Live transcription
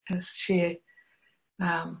as she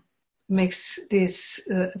makes this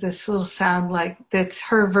little sound like that's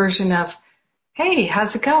her version of, "Hey,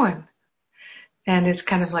 how's it going?" And it's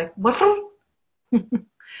kind of like, "What?"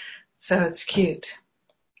 So it's cute.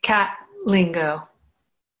 Cat lingo.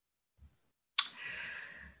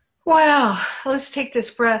 Well, let's take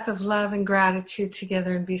this breath of love and gratitude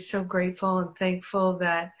together and be so grateful and thankful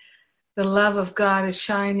that the love of God is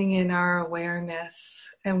shining in our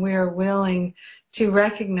awareness, and we are willing to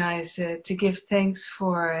recognize it, to give thanks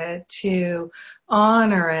for it, to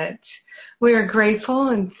honor it. We are grateful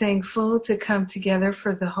and thankful to come together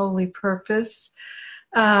for the holy purpose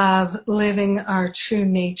of living our true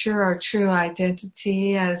nature, our true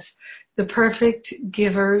identity as the perfect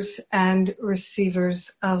givers and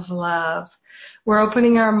receivers of love. We're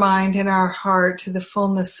opening our mind and our heart to the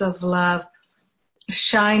fullness of love,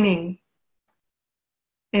 shining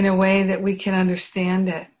in a way that we can understand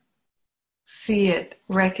it, see it,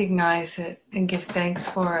 recognize it, and give thanks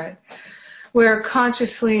for it. We're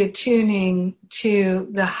consciously attuning to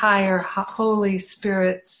the higher Holy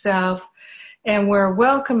Spirit self, and we're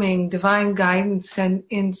welcoming divine guidance and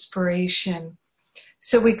inspiration.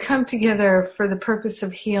 So we come together for the purpose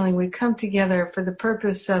of healing. We come together for the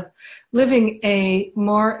purpose of living a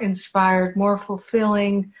more inspired, more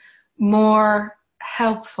fulfilling, more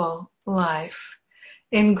helpful life.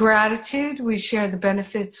 In gratitude, we share the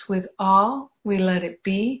benefits with all. We let it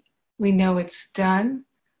be. We know it's done.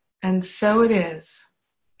 And so it is.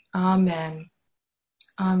 Amen.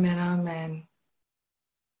 Amen. Amen.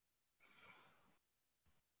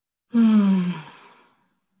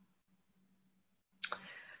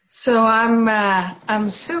 So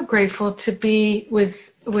I'm so grateful to be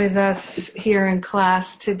with us here in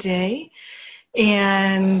class today,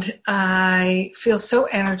 and I feel so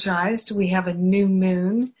energized. We have a new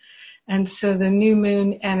moon, and so the new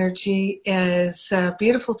moon energy is a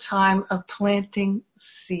beautiful time of planting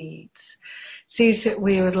seeds that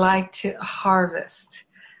we would like to harvest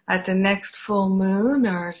at the next full moon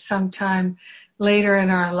or sometime later in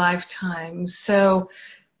our lifetime. So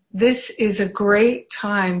this is a great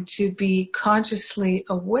time to be consciously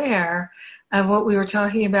aware of what we were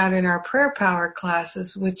talking about in our prayer power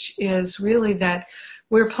classes, which is really that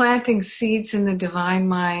we're planting seeds in the divine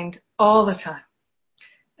mind all the time.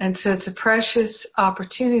 And so it's a precious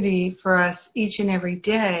opportunity for us each and every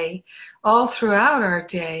day, all throughout our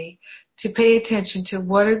day, to pay attention to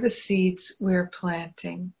what are the seeds we're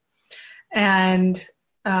planting. And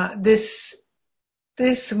this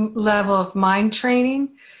level of mind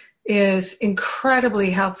training is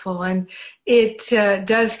incredibly helpful, and it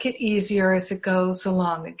does get easier as it goes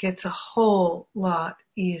along. It gets a whole lot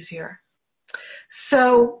easier.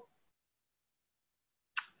 So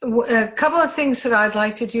a couple of things that I'd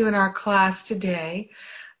like to do in our class today.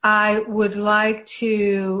 I would like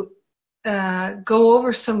to go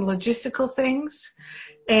over some logistical things,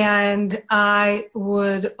 and I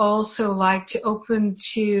would also like to open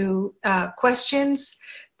to questions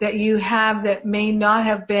that you have that may not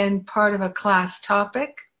have been part of a class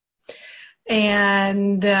topic.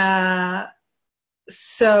 And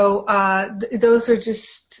so those are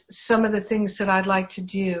just some of the things that I'd like to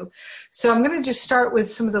do. So I'm going to just start with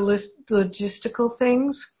some of the logistical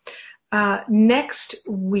things. Next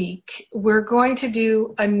week, we're going to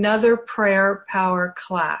do another prayer power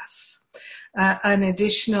class, an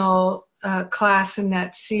additional class in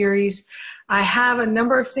that series. I have a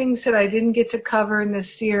number of things that I didn't get to cover in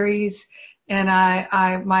this series, and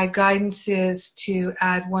my guidance is to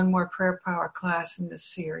add one more prayer power class in this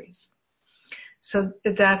series. So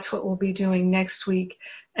that's what we'll be doing next week.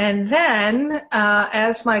 And then,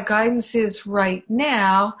 as my guidance is right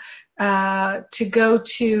now, to go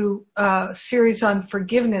to a series on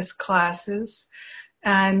forgiveness classes,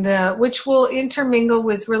 and which will intermingle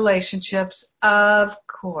with relationships, of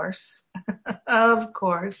course, of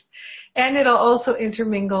course. And it'll also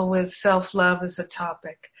intermingle with self-love as a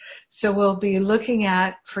topic. So we'll be looking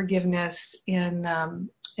at forgiveness in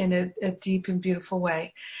a deep and beautiful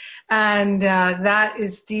way. And that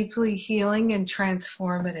is deeply healing and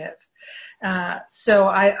transformative. So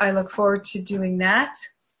I look forward to doing that.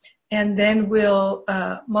 And then we'll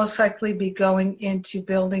most likely be going into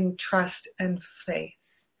building trust and faith.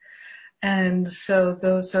 And so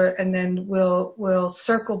those are, and then we'll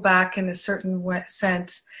circle back in a certain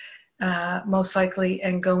sense, most likely,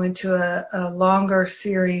 and go into a longer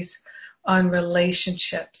series on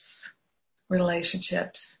relationships.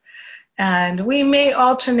 And we may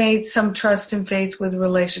alternate some trust and faith with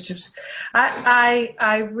relationships.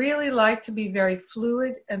 I really like to be very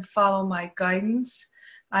fluid and follow my guidance.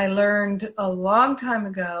 I learned a long time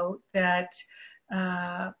ago that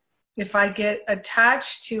If I get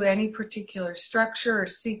attached to any particular structure or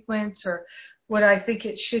sequence or what I think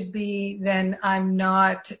it should be, then I'm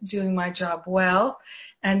not doing my job well,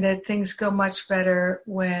 and that things go much better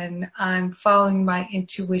when I'm following my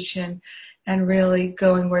intuition and really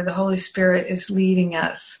going where the Holy Spirit is leading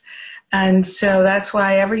us. And so that's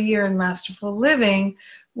why every year in Masterful Living,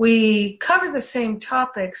 we cover the same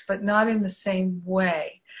topics, but not in the same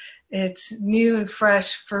way. It's new and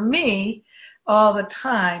fresh for me all the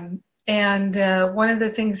time. And one of the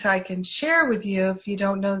things I can share with you, if you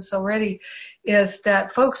don't know this already, is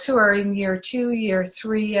that folks who are in year 2, year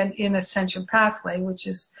 3, and in Ascension Pathway, which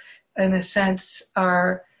is, in a sense,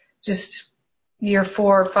 are just year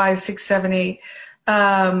 4, 5, 6, 7, 8,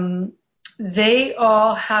 they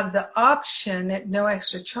all have the option at no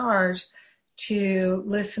extra charge to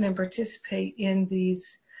listen and participate in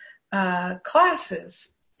these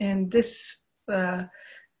classes. And this,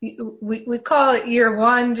 we call it year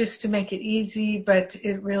 1 just to make it easy, but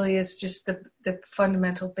it really is just the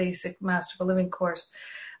fundamental basic Masterful Living course.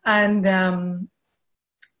 And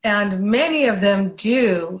many of them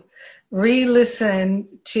do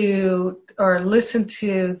re-listen to or listen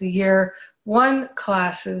to the year 1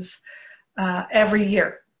 classes every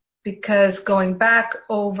year, because going back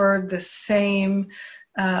over the same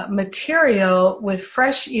material with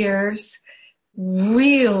fresh ears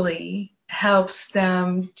really helps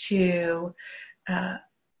them to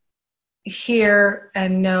hear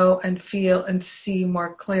and know and feel and see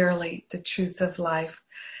more clearly the truth of life,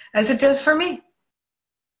 as it does for me.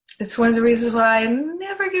 It's one of the reasons why I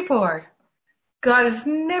never get bored. God is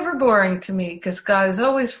never boring to me, because God is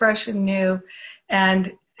always fresh and new,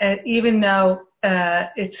 and even though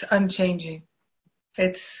it's unchanging,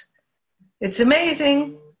 it's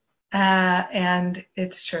amazing, and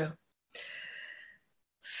it's true.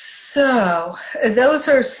 So those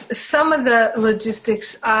are some of the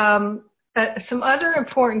logistics. Some other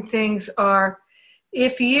important things are,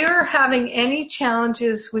 if you're having any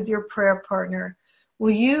challenges with your prayer partner,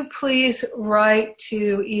 will you please write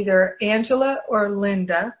to either Angela or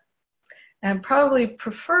Linda, and probably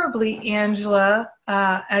preferably Angela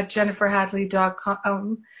at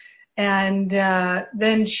jenniferhadley.com, and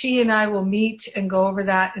then she and I will meet and go over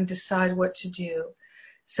that and decide what to do.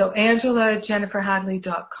 So Angela at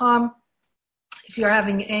jenniferhadley.com if you're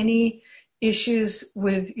having any issues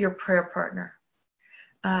with your prayer partner.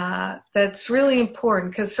 That's really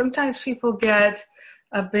important, because sometimes people get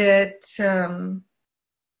a bit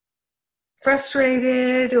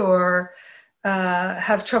frustrated or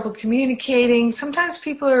have trouble communicating. Sometimes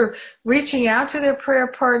people are reaching out to their prayer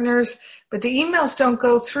partners, but the emails don't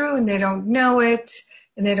go through and they don't know it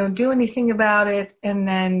and they don't do anything about it, and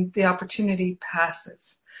then the opportunity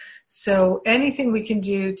passes. So anything we can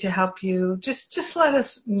do to help you, just let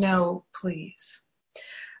us know, please.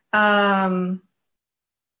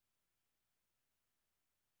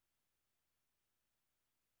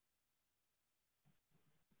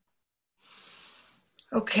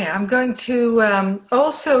 Okay, I'm going to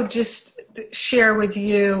also just share with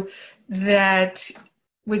you that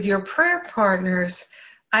with your prayer partners,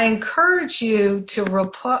 I encourage you to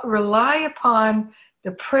rely upon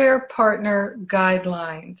the prayer partner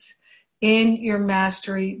guidelines in your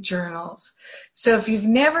mastery journals. So if you've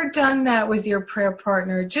never done that with your prayer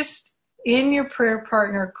partner, just in your prayer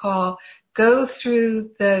partner call, go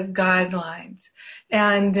through the guidelines,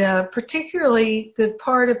 and particularly the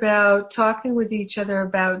part about talking with each other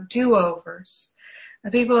about do-overs.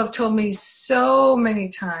 People have told me so many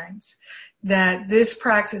times that this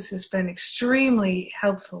practice has been extremely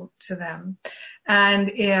helpful to them, and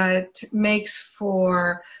it makes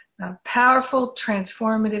for powerful,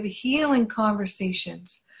 transformative, healing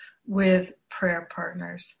conversations with prayer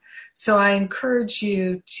partners. So I encourage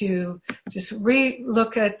you to just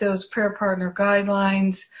look at those prayer partner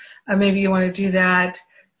guidelines. Maybe you want to do that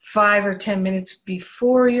 5 or 10 minutes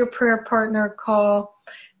before your prayer partner call.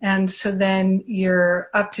 And so then you're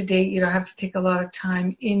up to date. You don't have to take a lot of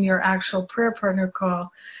time in your actual prayer partner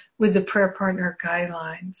call with the prayer partner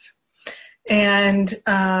guidelines. And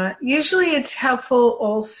usually it's helpful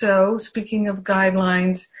also, speaking of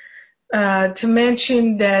guidelines, to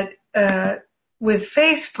mention that with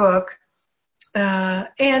Facebook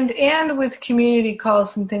and with community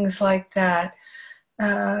calls and things like that,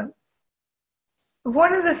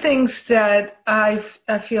 one of the things that I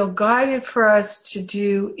feel guided for us to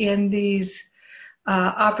do in these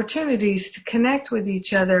opportunities to connect with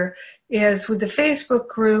each other is with the Facebook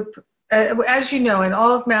group. As you know, in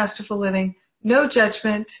all of Masterful Living, no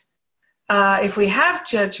judgment. If we have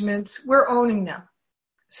judgments, we're owning them.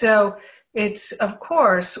 So it's of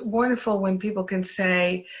course wonderful when people can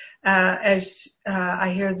say, as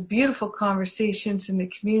I hear the beautiful conversations in the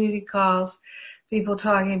community calls, people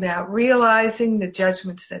talking about realizing the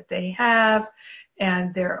judgments that they have,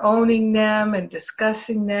 and they're owning them and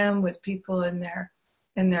discussing them with people in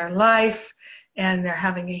their life, and they're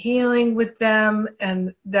having a healing with them,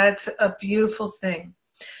 and that's a beautiful thing.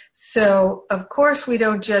 So, of course, we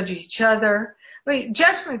don't judge each other.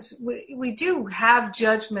 Judgments, we do have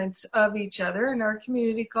judgments of each other in our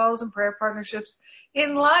community calls and prayer partnerships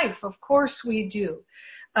in life. Of course we do.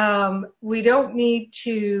 We don't need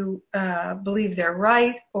to believe they're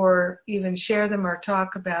right or even share them or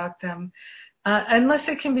talk about them unless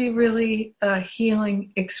it can be really a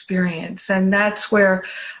healing experience. And that's where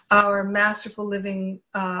our Masterful Living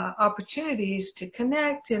opportunities to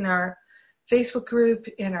connect in our Facebook group,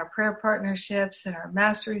 in our prayer partnerships, in our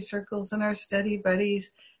mastery circles, in our study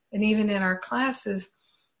buddies, and even in our classes,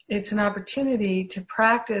 it's an opportunity to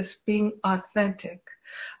practice being authentic.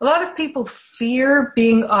 A lot of people fear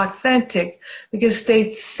being authentic because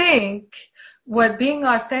they think what being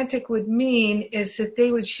authentic would mean is that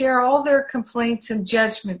they would share all their complaints and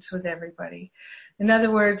judgments with everybody. In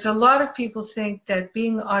other words, a lot of people think that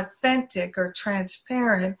being authentic or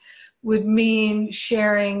transparent would mean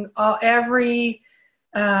sharing every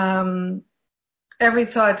thought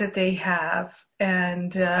that they have.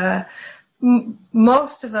 And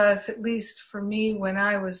most of us, at least for me, when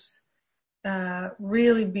I was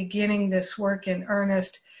really beginning this work in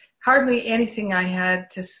earnest, hardly anything I had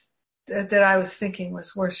that I was thinking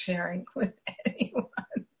was worth sharing with anyone.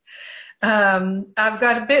 I've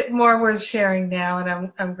got a bit more worth sharing now,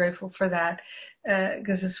 and I'm grateful for that.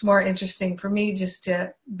 Because it's more interesting for me just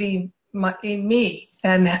to be me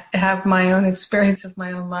and have my own experience of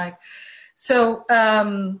my own life. So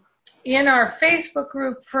in our Facebook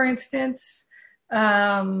group, for instance,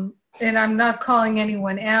 and I'm not calling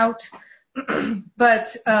anyone out,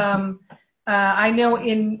 but I know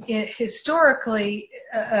in historically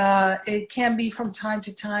it can be from time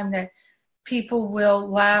to time that people will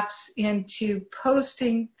lapse into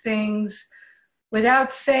posting things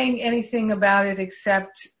without saying anything about it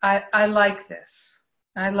except, I like this.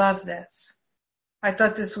 I love this. I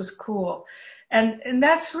thought this was cool. And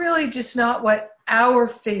that's really just not what our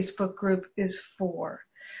Facebook group is for.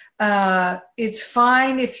 It's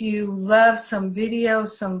fine if you love some video,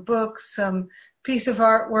 some books, some piece of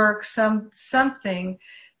artwork, something,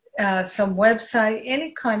 some website,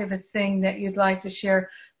 any kind of a thing that you'd like to share.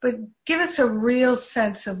 But give us a real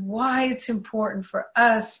sense of why it's important for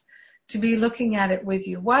us to be looking at it with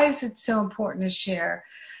you. Why is it so important to share?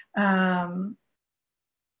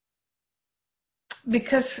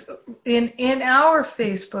 Because in our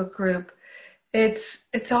Facebook group,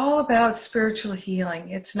 it's all about spiritual healing.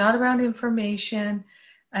 It's not about information,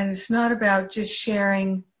 and it's not about just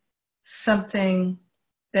sharing something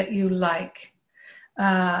that you like.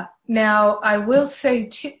 Now, I will say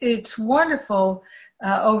it's wonderful.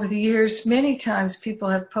 Over the years, many times people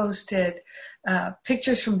have posted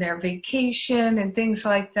pictures from their vacation and things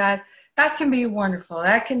like that. That can be wonderful.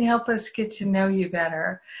 That can help us get to know you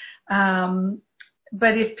better.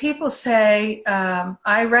 But if people say,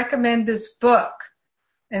 I recommend this book,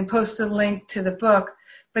 and post a link to the book,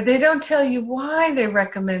 but they don't tell you why they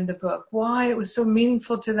recommend the book, why it was so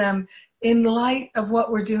meaningful to them in light of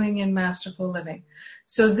what we're doing in Masterful Living.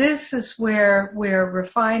 So this is where we're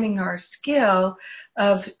refining our skill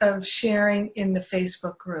of sharing in the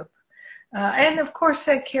Facebook group. And of course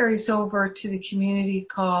that carries over to the community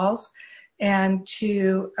calls and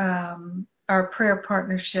to our prayer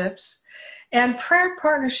partnerships. And prayer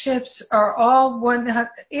partnerships are all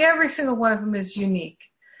every single one of them is unique.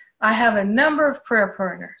 I have a number of prayer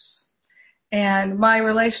partners, and my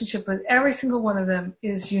relationship with every single one of them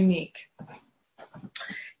is unique.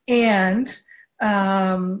 And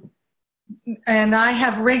I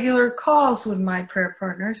have regular calls with my prayer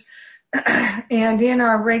partners, and in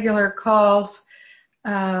our regular calls,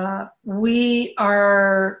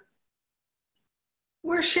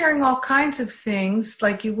 we're sharing all kinds of things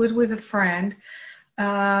like you would with a friend,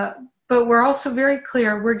 but we're also very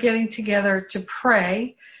clear we're getting together to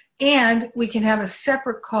pray, and we can have a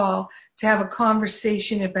separate call to have a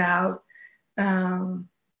conversation about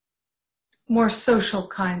more social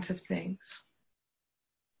kinds of things.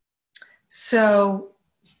 So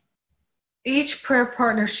each prayer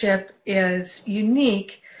partnership is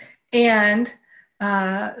unique, and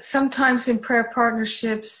sometimes in prayer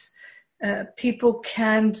partnerships, people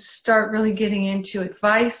can start really getting into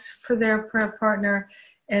advice for their prayer partner,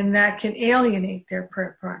 and that can alienate their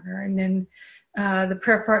prayer partner. And then the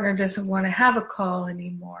prayer partner doesn't want to have a call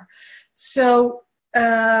anymore. So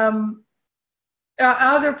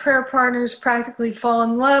other prayer partners practically fall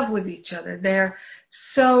in love with each other. They're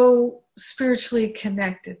so spiritually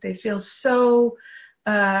connected. They feel so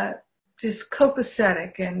uh, just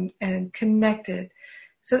copacetic and connected.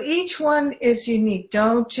 So each one is unique.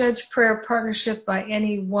 Don't judge prayer partnership by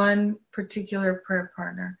any one particular prayer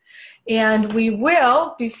partner. And we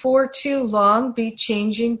will, before too long, be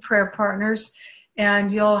changing prayer partners,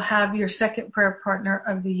 and you'll have your second prayer partner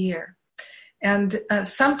of the year. And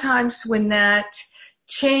sometimes when that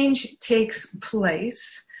change takes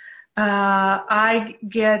place, I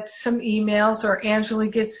get some emails, or Angela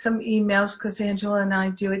gets some emails, because Angela and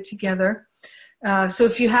I do it together. So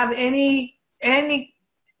if you have any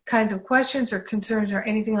kinds of questions or concerns or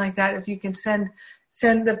anything like that, if you can send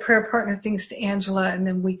the prayer partner things to Angela, and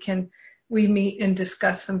then we meet and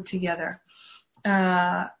discuss them together.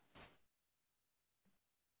 One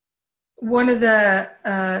of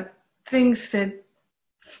the things that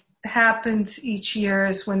happens each year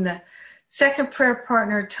is when the second prayer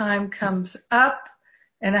partner time comes up,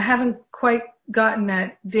 and I haven't quite gotten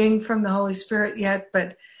that ding from the Holy Spirit yet,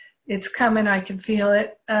 but it's coming. I can feel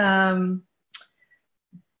it.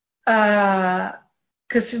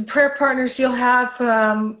 Because in prayer partners, you'll have,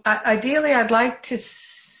 ideally, I'd like to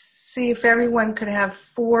see if everyone could have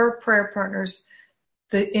 4 prayer partners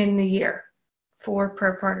in the year. 4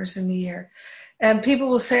 prayer partners in the year. And people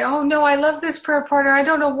will say, oh no, I love this prayer partner, I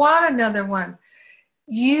don't want another one.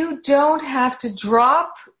 You don't have to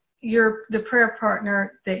drop the prayer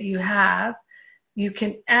partner that you have. You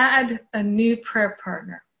can add a new prayer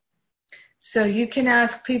partner. So you can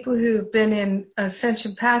ask people who have been in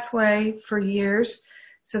Ascension Pathway for years.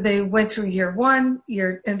 So they went through year 1,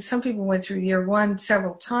 and some people went through year 1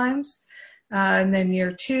 several times, and then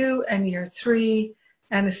year 2 and year 3,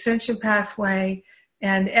 and Ascension Pathway.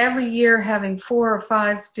 And every year having 4 or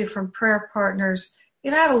 5 different prayer partners.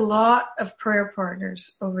 You've had a lot of prayer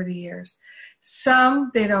partners over the years. Some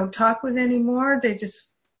they don't talk with anymore. They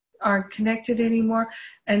just aren't connected anymore.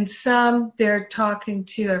 And some they're talking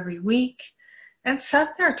to every week. And some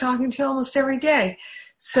they're talking to almost every day.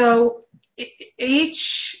 So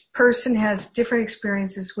each person has different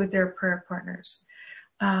experiences with their prayer partners.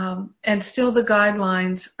 And still the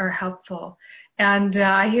guidelines are helpful. And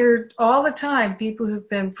I hear all the time people who've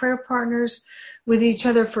been prayer partners with each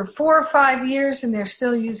other for 4 or 5 years, and they're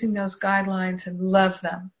still using those guidelines and love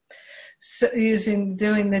them. So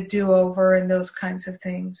doing the do-over and those kinds of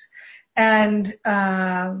things. And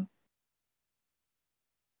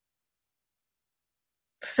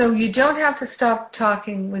so you don't have to stop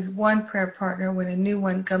talking with one prayer partner when a new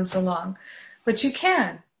one comes along, but you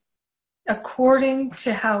can, according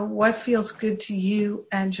to what feels good to you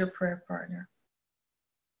and your prayer partner.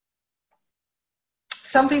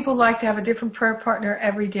 Some people like to have a different prayer partner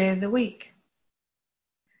every day of the week.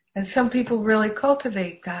 And some people really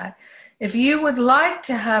cultivate that. If you would like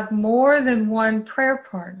to have more than one prayer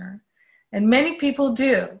partner, and many people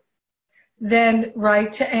do, then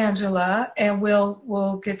write to Angela and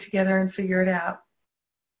we'll get together and figure it out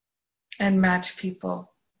and match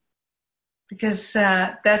people. Because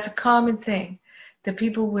that's a common thing, that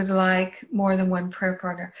people would like more than one prayer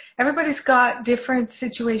partner. Everybody's got different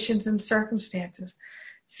situations and circumstances.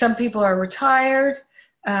 Some people are retired.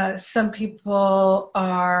 Some people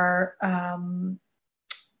are on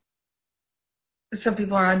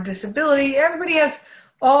disability. Everybody has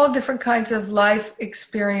all different kinds of life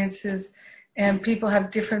experiences, and people have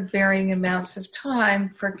different varying amounts of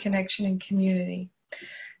time for connection and community.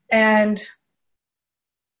 And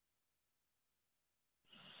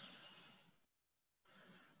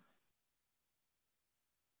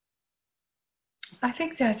I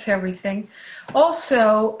think that's everything.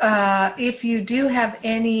 Also, if you do have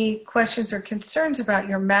any questions or concerns about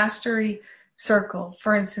your mastery circle,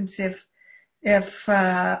 for instance, if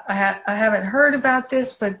I haven't heard about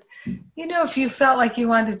this, but if you felt like you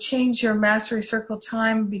wanted to change your mastery circle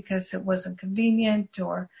time because it wasn't convenient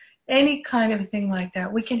or any kind of thing like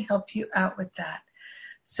that, we can help you out with that.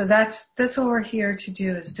 So that's what we're here to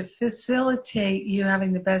do, is to facilitate you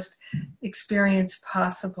having the best experience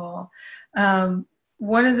possible.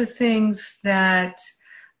 One of the things that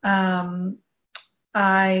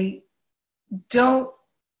I don't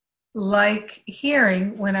like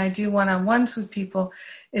hearing when I do one-on-ones with people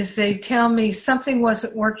is they tell me something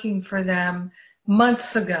wasn't working for them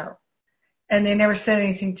months ago, and they never said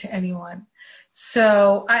anything to anyone.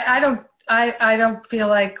 So I don't feel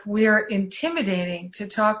like we're intimidating to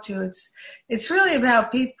talk to. It's really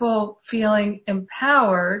about people feeling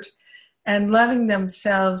empowered and loving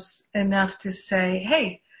themselves enough to say,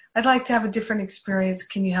 hey, I'd like to have a different experience.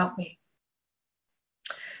 Can you help me?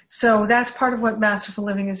 So that's part of what Masterful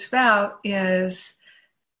Living is about, is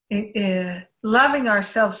loving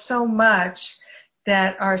ourselves so much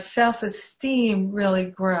that our self-esteem really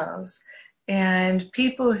grows. And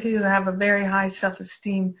people who have a very high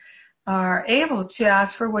self-esteem are able to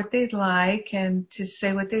ask for what they'd like and to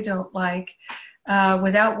say what they don't like,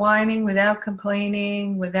 without whining, without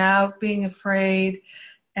complaining, without being afraid.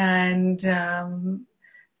 And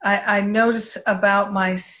I notice about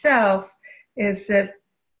myself is that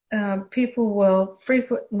people will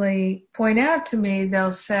frequently point out to me,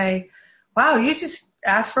 they'll say, wow, you just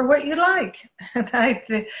ask for what you like.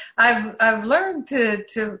 And I've learned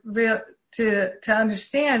to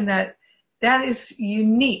understand that that is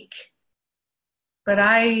unique. But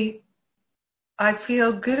I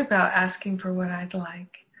feel good about asking for what I'd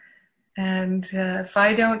like. And if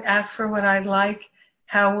I don't ask for what I'd like,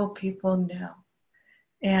 how will people know?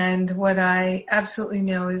 And what I absolutely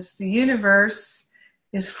know is the universe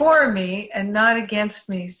is for me and not against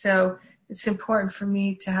me. So it's important for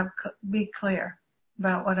me to be clear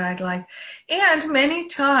about what I'd like. And many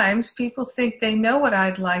times people think they know what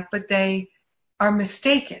I'd like, but they are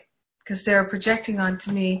mistaken because they're projecting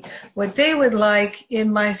onto me what they would like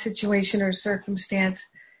in my situation or circumstance.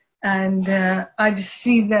 And I just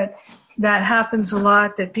see that happens a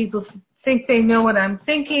lot, that people think they know what I'm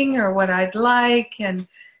thinking or what I'd like, and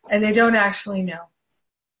they don't actually know.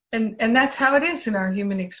 And that's how it is in our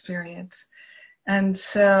human experience. And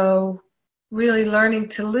so really learning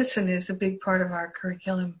to listen is a big part of our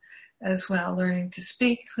curriculum as well, learning to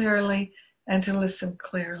speak clearly and to listen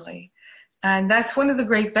clearly. And that's one of the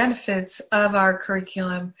great benefits of our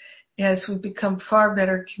curriculum, is we become far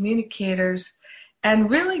better communicators. And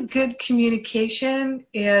really good communication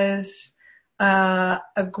is a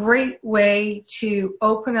great way to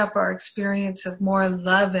open up our experience of more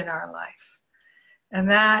love in our life. And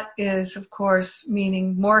that is, of course,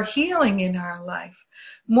 meaning more healing in our life,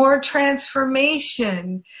 more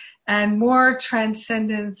transformation, and more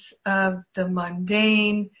transcendence of the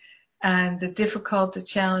mundane and the difficult, the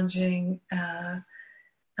challenging.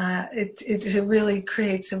 It really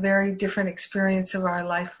creates a very different experience of our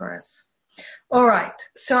life for us. All right.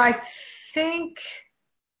 So I think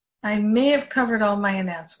I may have covered all my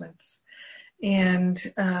announcements and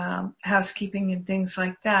housekeeping and things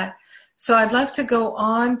like that. So I'd love to go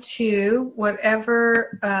on to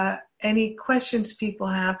whatever any questions people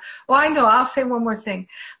have. Oh, I know. I'll say one more thing.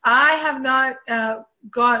 I have not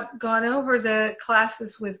gone over the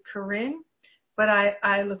classes with Corinne, but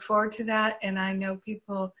I look forward to that. And I know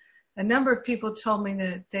a number of people told me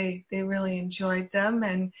that they really enjoyed them.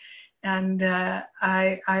 And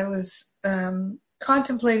I was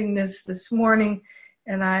contemplating this morning,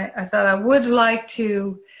 and I thought I would like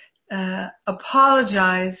to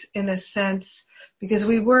apologize in a sense, because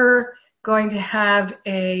we were going to have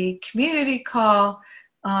a community call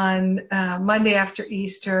on Monday after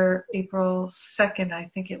Easter, April 2nd, I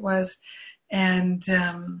think it was, and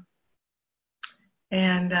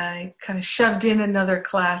I kind of shoved in another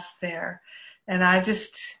class there, and I'd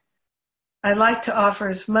like to offer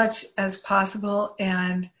as much as possible,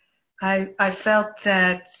 and I felt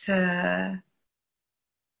that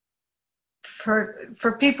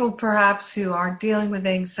for people perhaps who are dealing with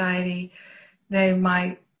anxiety, they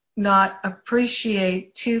might not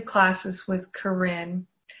appreciate 2 classes with Corinne,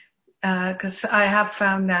 because I have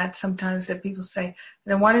found that sometimes that people say, I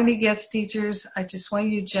don't want any guest teachers, I just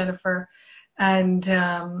want you, Jennifer. And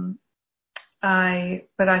but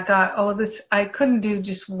I thought, I couldn't do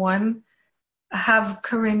just one, have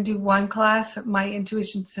Corinne do one class. My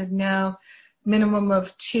intuition said no, minimum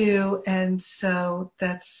of 2, and so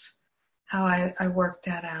that's how I worked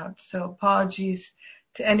that out. So apologies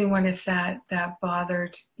to anyone if that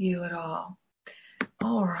bothered you at all.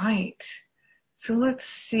 All right. So let's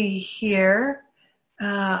see here.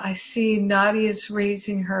 I see Nadia's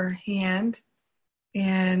raising her hand,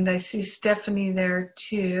 and I see Stephanie there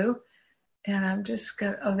too. And I'm just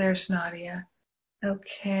there's Nadia.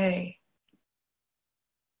 Okay.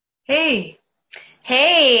 Hey.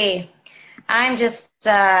 Hey. I'm just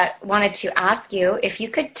wanted to ask you if you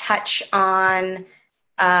could touch on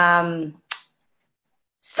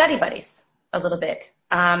study buddies a little bit.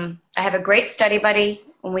 I have a great study buddy,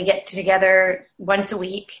 when we get together once a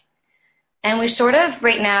week, and we sort of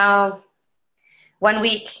right now, 1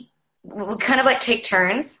 week, we kind of like take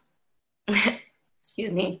turns.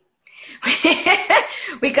 Excuse me.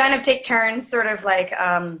 We kind of take turns sort of like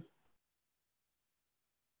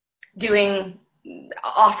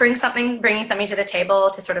offering something, bringing something to the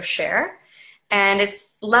table to sort of share. And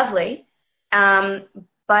it's lovely.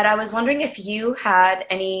 But I was wondering if you had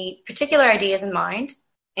any particular ideas in mind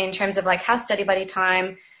in terms of like how study buddy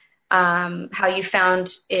time how you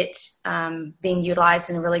found it being utilized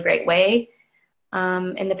in a really great way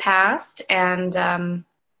in the past. And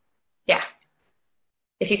yeah,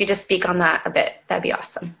 if you could just speak on that a bit, that'd be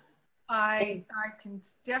awesome. I can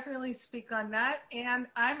definitely speak on that, and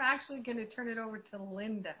I'm actually going to turn it over to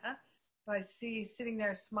Linda, who I see sitting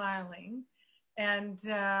there smiling. And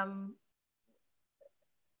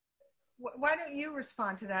why don't you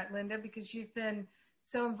respond to that, Linda? Because you've been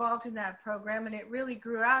so involved in that program, and it really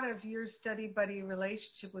grew out of your study buddy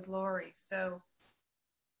relationship with Lori. So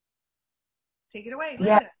take it away,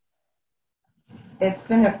 Linda. It's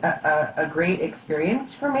been a great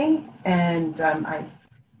experience for me, and I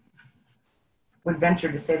would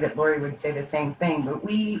venture to say that Lori would say the same thing. But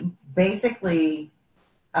we basically,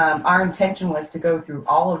 our intention was to go through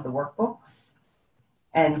all of the workbooks.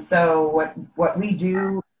 And so what we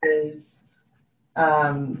do is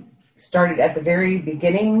started at the very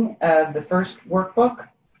beginning of the first workbook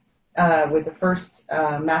with the first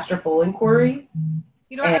masterful inquiry.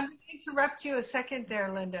 You know what, I'm going to interrupt you a second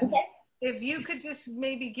there, Linda. Okay. If you could just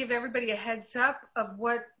maybe give everybody a heads up of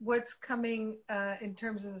what's coming in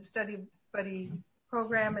terms of the study buddy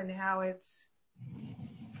program and how it's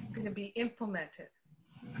going to be implemented.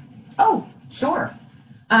 Oh, sure.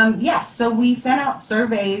 Yes, so we sent out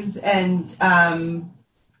surveys, and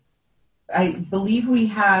I believe we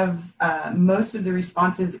have most of the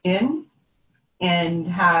responses in, and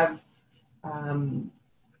have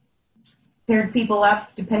paired people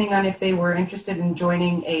up depending on if they were interested in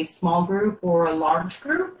joining a small group or a large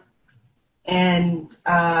group. And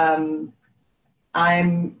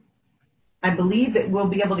I believe that we'll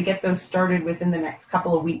be able to get those started within the next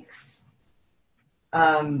couple of weeks.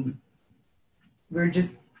 We're just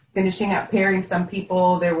finishing up pairing some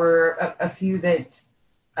people. There were a few that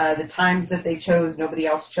the times that they chose, nobody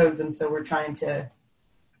else chose them, so we're trying to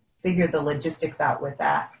figure the logistics out with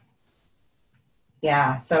that.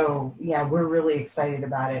 Yeah, so yeah, we're really excited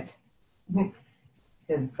about it.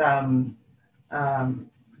 Because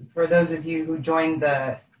for those of you who joined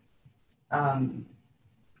the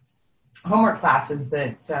homework classes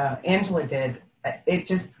that Angela did,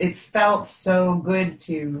 it felt so good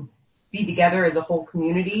to be together as a whole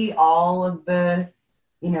community, all of the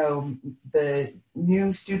the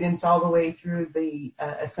new students all the way through the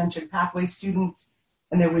Ascension Pathway students,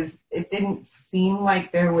 and it didn't seem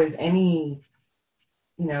like there was any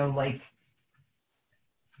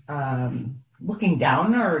looking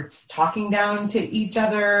down or talking down to each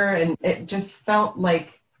other, and it just felt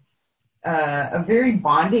like a very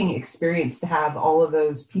bonding experience to have all of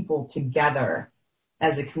those people together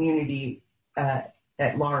as a community at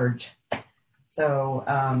large. So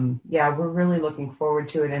yeah, we're really looking forward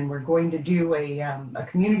to it, and we're going to do a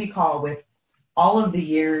community call with all of the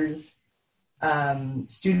year's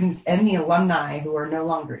students and the alumni who are no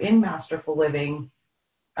longer in Masterful Living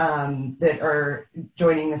that are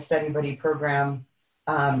joining the Study Buddy program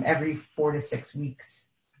every 4 to 6 weeks.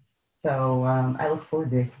 So I look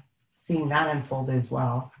forward to seeing that unfold as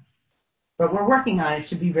well. But we're working on it. It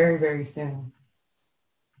should be very, very soon.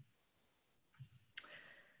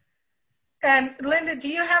 And Linda, do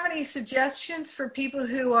you have any suggestions for people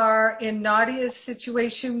who are in Nadia's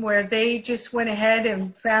situation where they just went ahead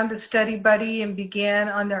and found a study buddy and began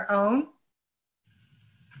on their own?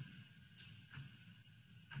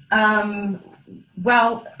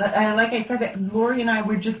 Well, like I said, Lori and I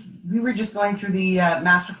were just going through the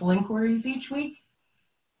masterful inquiries each week,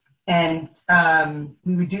 and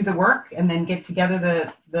we would do the work and then get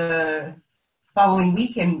together the following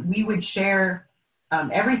week, and we would share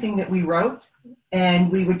everything that we wrote,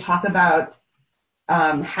 and we would talk about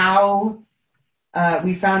how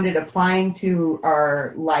we found it applying to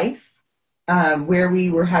our life, where we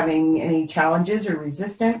were having any challenges or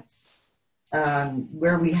resistance,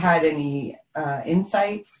 where we had any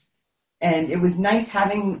insights. And it was nice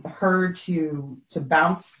having her to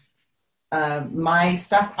bounce my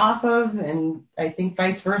stuff off of, and I think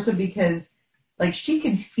vice versa, because like she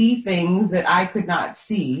could see things that I could not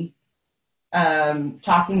see,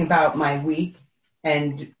 talking about my week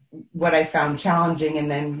and what I found challenging,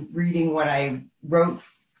 and then reading what I wrote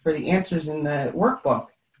for the answers in the workbook.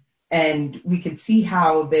 And we could see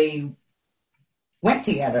how they went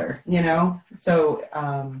together,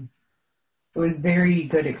 So it was very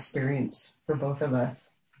good experience for both of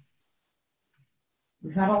us.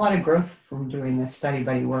 We've had a lot of growth from doing this study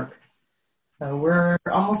buddy work. So we're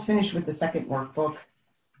almost finished with the second workbook.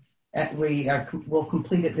 We'll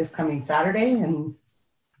complete it this coming Saturday, and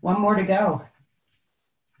one more to go.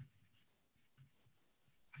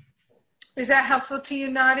 Is that helpful to you,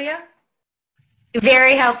 Nadia?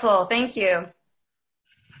 Very helpful. Thank you.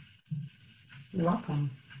 You're welcome.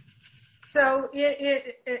 So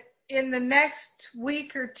in the next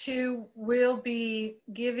week or two, we'll be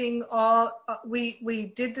giving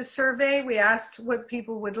we did the survey. We asked what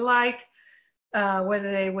people would like,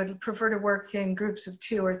 whether they would prefer to work in groups of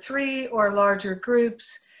 2 or 3 or larger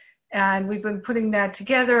groups. And we've been putting that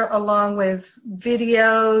together along with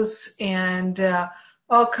videos and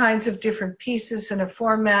all kinds of different pieces in a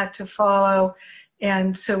format to follow.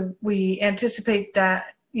 And so we anticipate that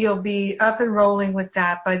you'll be up and rolling with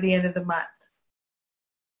that by the end of the month.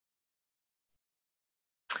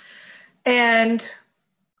 And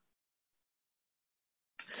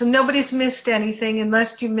so nobody's missed anything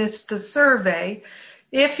unless you missed the survey.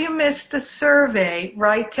 If you missed the survey,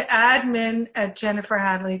 write to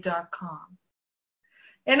admin@jenniferhadley.com.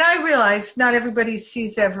 And I realize not everybody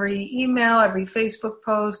sees every email, every Facebook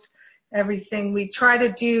post, everything. We try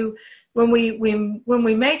to do, when we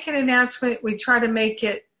make an announcement, we try to make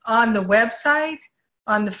it on the website,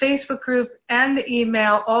 on the Facebook group, and the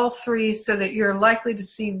email, all 3, so that you're likely to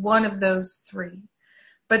see one of those 3.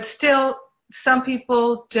 But still, some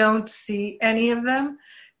people don't see any of them,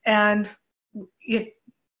 and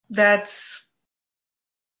that's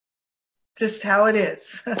just how it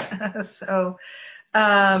is. So,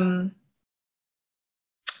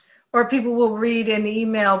 or people will read an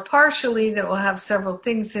email partially that will have several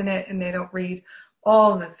things in it, and they don't read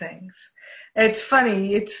all the things. It's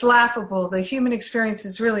funny. It's laughable. The human experience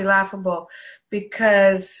is really laughable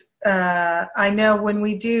because I know when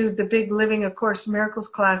we do the big Living A Course in Miracles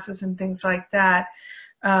classes and things like that,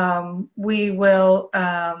 we will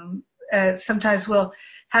sometimes we'll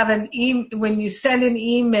have when you send an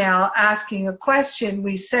email asking a question,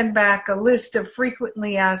 we send back a list of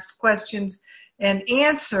frequently asked questions and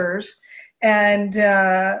answers, and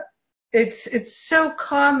it's so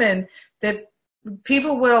common that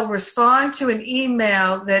people will respond to an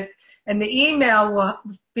email and the email will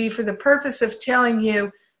be for the purpose of telling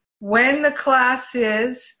you when the class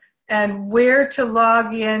is and where to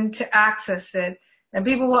log in to access it. And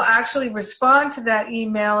people will actually respond to that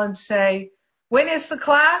email and say, when is the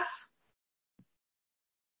class?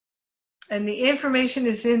 And the information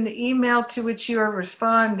is in the email to which you are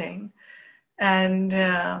responding. And,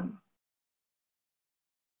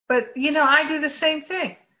 but I do the same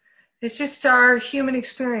thing. It's just our human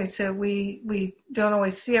experience that we don't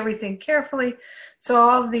always see everything carefully. So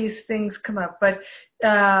all of these things come up. But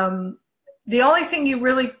the only thing you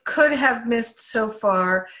really could have missed so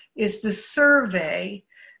far is the survey.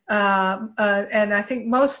 And I think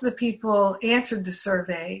most of the people answered the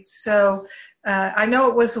survey. So I know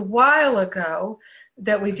it was a while ago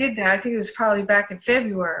that we did that. I think it was probably back in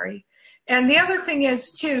February. And the other thing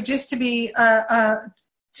is, too, just to be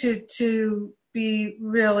to be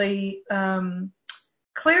really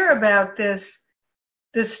clear about this,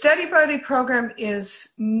 the Study Buddy program is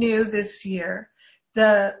new this year.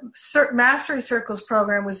 The Mastery Circles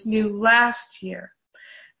program was new last year.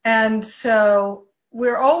 And so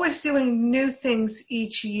we're always doing new things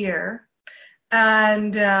each year.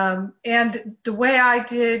 And the way I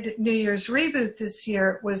did New Year's Reboot this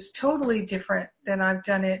year was totally different than I've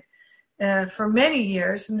done it for many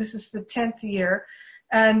years. And this is the 10th year.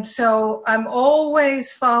 And so I'm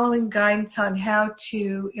always following guidance on how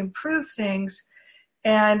to improve things.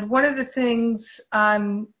 And one of the things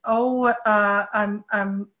I'm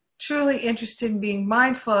truly interested in being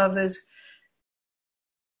mindful of is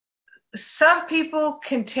some people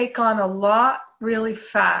can take on a lot really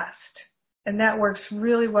fast, and that works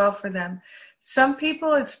really well for them. Some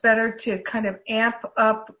people, it's better to kind of amp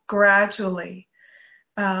up gradually,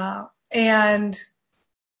 and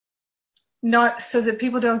not so that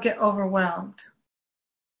people don't get overwhelmed.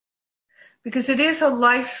 Because it is a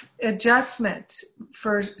life adjustment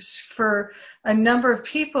for a number of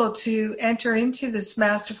people to enter into this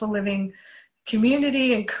Masterful Living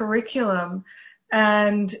community and curriculum.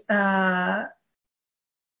 And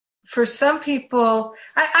for some people,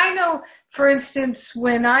 I know, for instance,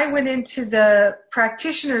 when I went into the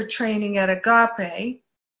practitioner training at Agape,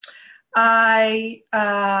 I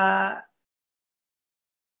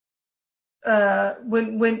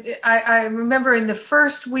remember in the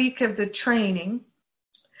first week of the training,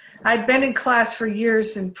 I'd been in class for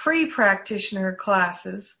years in pre-practitioner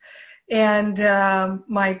classes, and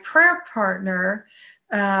my prayer partner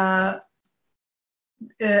in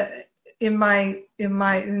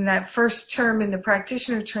that first term in the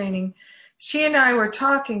practitioner training, she and I were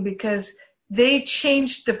talking because they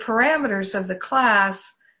changed the parameters of the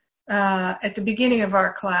class at the beginning of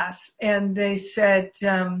our class, and they said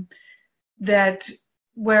that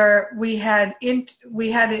where we had an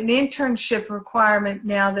internship requirement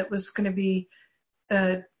now that was going to be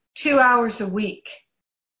 2 hours a week.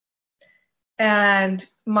 And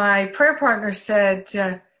my prayer partner said,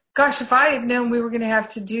 gosh, if I had known we were going to have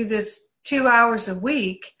to do this 2 hours a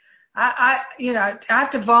week, I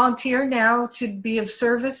have to volunteer now to be of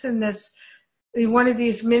service in one of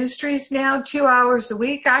these ministries now, 2 hours a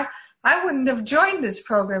week. I wouldn't have joined this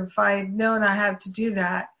program if I had known I had to do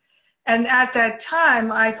that. And at that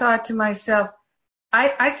time, I thought to myself,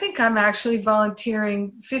 I think I'm actually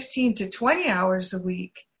volunteering 15 to 20 hours a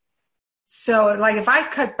week. So like if I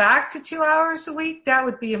cut back to 2 hours a week, that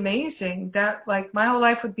would be amazing. That like my whole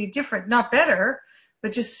life would be different, not better,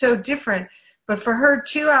 but just so different. But for her,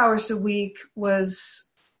 2 hours a week was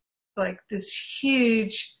like this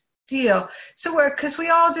huge deal. So because we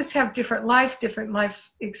all just have different life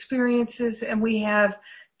experiences, and we have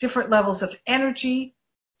different levels of energy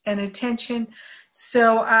and attention.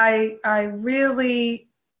 So I really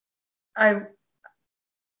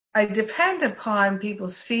depend upon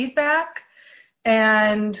people's feedback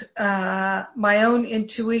and my own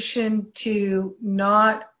intuition to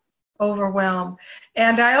not overwhelm.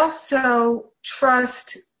 And I also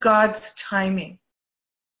trust God's timing.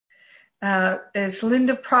 As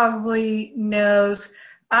Linda probably knows,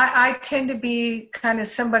 I tend to be kind of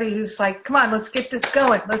somebody who's like, come on, let's get this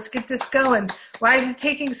going. Let's get this going. Why is it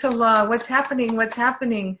taking so long? What's happening? What's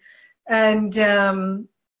happening? And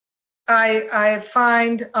I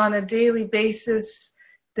find on a daily basis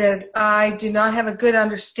that I do not have a good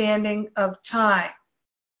understanding of time.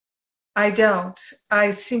 I don't.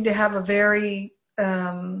 I seem to have a very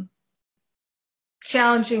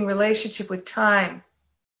challenging relationship with time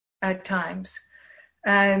at times.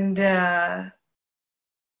 And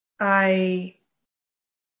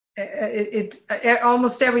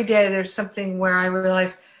almost every day there's something where I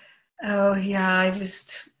realize, oh yeah, I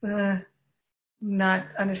just not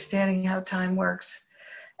understanding how time works.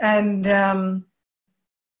 And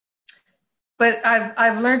but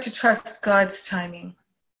I've learned to trust God's timing,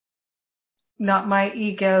 not my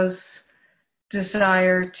ego's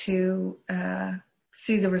desire to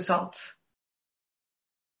see the results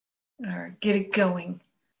or get it going.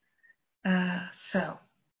 So,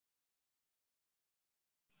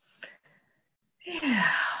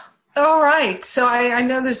 yeah. All right. So I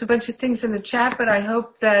know there's a bunch of things in the chat, but I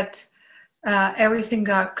hope that everything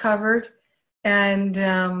got covered. And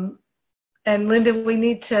Linda, we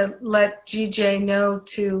need to let GJ know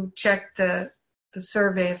to check the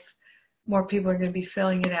survey if more people are going to be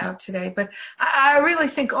filling it out today. But I really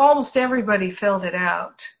think almost everybody filled it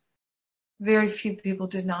out. Very few people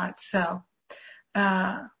did not. So,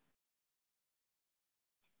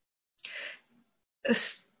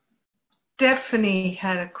 Stephanie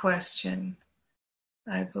had a question,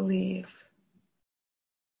 I believe.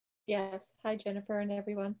 Yes. Hi, Jennifer and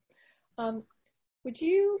everyone. Would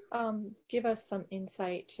you give us some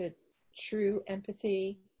insight to true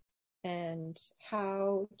empathy and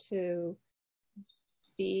how to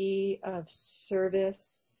be of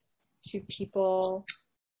service to people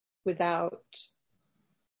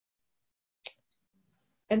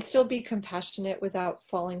and still be compassionate without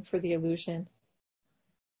falling for the illusion?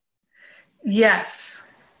 Yes.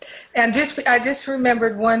 And I just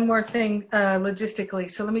remembered one more thing logistically.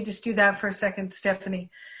 So let me just do that for a second,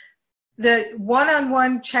 Stephanie. The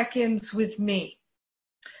one-on-one check-ins with me.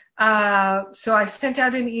 So I sent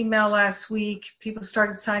out an email last week. People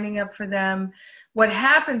started signing up for them. What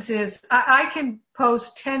happens is I can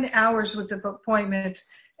post 10 hours worth of appointments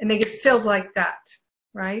and they get filled like that,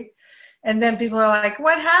 right? And then people are like,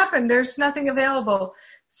 what happened? There's nothing available.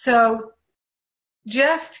 So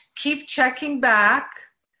just keep checking back,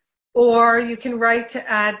 or you can write to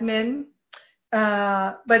admin.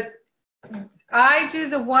 But I do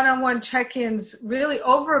the one-on-one check-ins really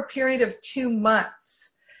over a period of 2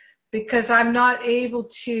 months because I'm not able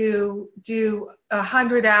to do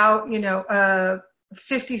 100 out,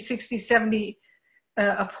 50, 60, 70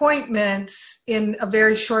 appointments in a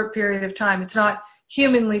very short period of time. It's not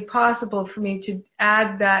humanly possible for me to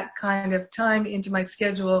add that kind of time into my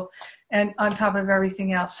schedule and on top of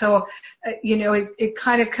everything else. So, it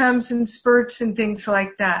kind of comes in spurts and things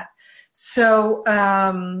like that. So,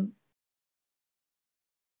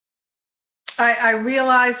 I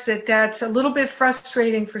realize that that's a little bit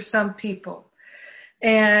frustrating for some people.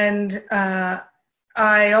 And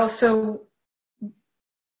I also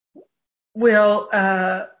will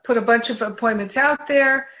put a bunch of appointments out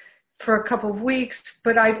there for a couple of weeks,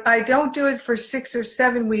 but I don't do it for 6 or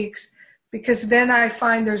 7 weeks because then I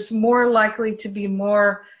find there's more likely to be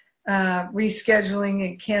more rescheduling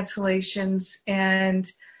and cancellations, and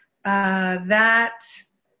that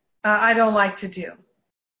I don't like to do.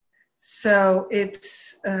 So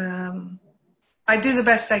it's I do the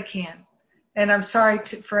best I can, And I'm sorry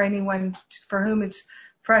for anyone for whom it's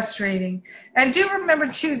frustrating. And do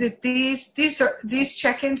remember too that these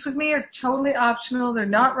check-ins with me are totally optional. They're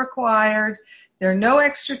not required. They're no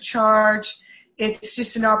extra charge. It's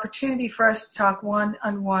just an opportunity for us to talk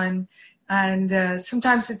one-on-one. And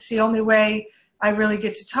sometimes it's the only way I really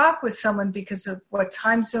get to talk with someone because of what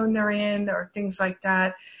time zone they're in or things like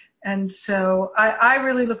that. And so I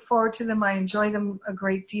really look forward to them. I enjoy them a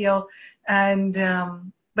great deal. And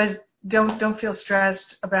but don't feel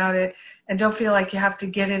stressed about it, and don't feel like you have to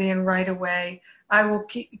get it in right away. I will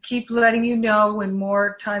keep letting you know when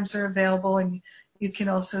more times are available, and you can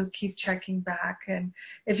also keep checking back. And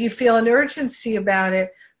if you feel an urgency about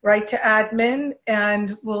it, write to admin,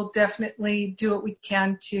 and we'll definitely do what we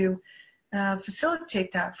can to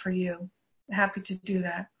facilitate that for you. Happy to do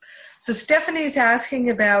that. So Stephanie's asking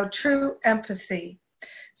about true empathy.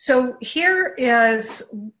 So here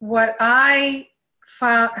is what I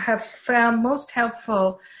have found most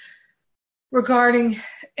helpful regarding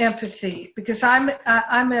empathy, because I'm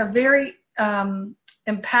a very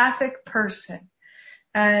empathic person,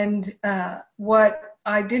 and what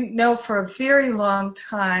I didn't know for a very long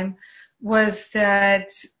time was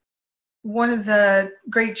that one of the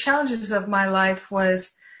great challenges of my life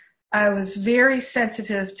was I was very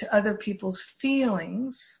sensitive to other people's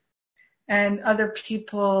feelings and other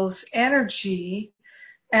people's energy,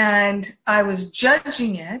 and I was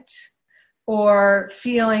judging it or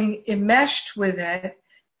feeling enmeshed with it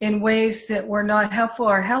in ways that were not helpful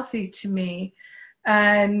or healthy to me.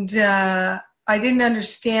 And I didn't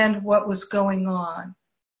understand what was going on.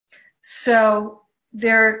 So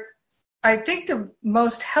I think the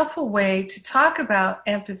most helpful way to talk about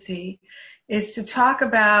empathy is to talk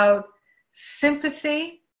about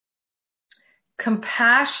sympathy,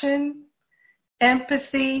 compassion,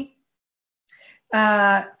 empathy,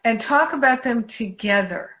 and talk about them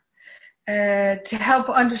together to help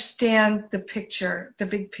understand the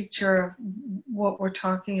big picture of what we're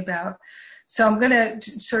talking about. So I'm going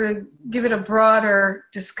to sort of give it a broader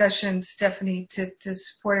discussion, Stephanie, to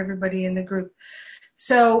support everybody in the group.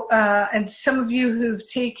 So, and some of you who've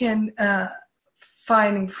taken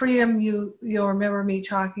Finding Freedom, you'll remember me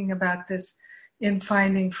talking about this in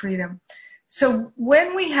Finding Freedom. So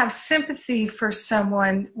when we have sympathy for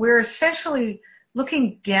someone, we're essentially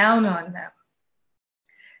looking down on them.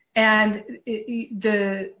 And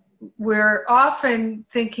we're often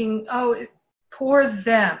thinking, oh, poor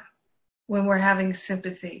them, when we're having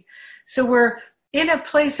sympathy. So we're in a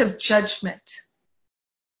place of judgment.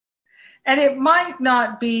 And it might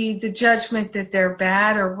not be the judgment that they're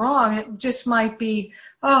bad or wrong. It just might be,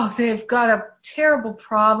 oh, they've got a terrible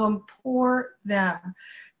problem, poor them.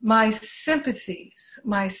 My sympathies.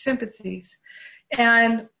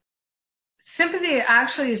 And sympathy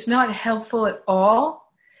actually is not helpful at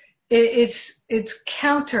all. It's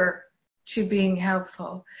counter to being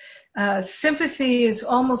helpful. Sympathy is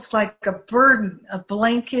almost like a burden, a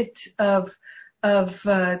blanket of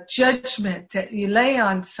judgment that you lay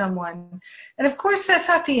on someone. And of course, that's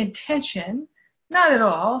not the intention, not at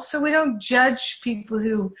all. So we don't judge people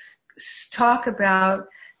who talk about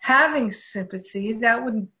having sympathy. That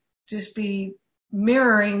would just be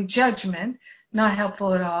mirroring judgment, not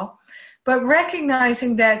helpful at all. But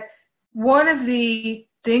recognizing that one of the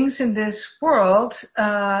things in this world,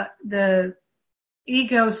 the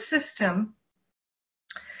ego system,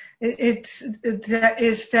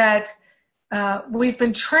 is that we've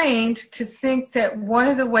been trained to think that one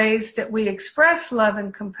of the ways that we express love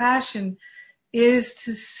and compassion is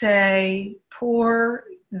to say, poor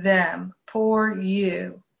them, poor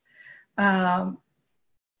you, and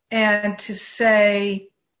to say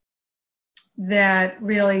that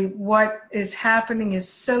really what is happening is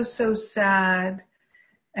so sad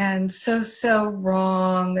and so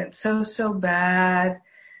wrong and so bad,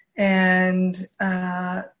 and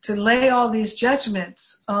to lay all these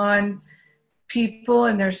judgments on people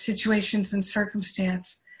and their situations and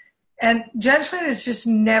circumstance. And judgment is just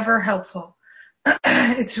never helpful.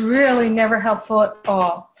 It's really never helpful at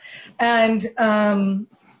all. And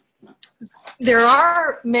there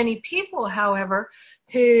are many people, however,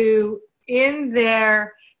 who in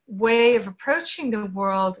their way of approaching the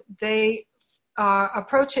world, they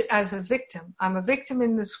approach it as a victim. I'm a victim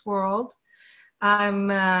in this world. I'm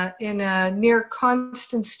in a near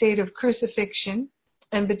constant state of crucifixion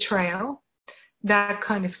and betrayal, that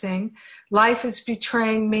kind of thing. Life is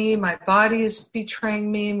betraying me. My body is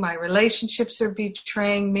betraying me. My relationships are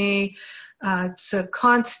betraying me. It's a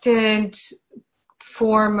constant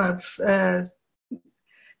form of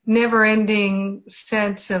never-ending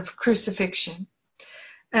sense of crucifixion.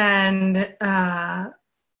 And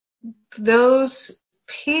those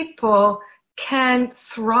people can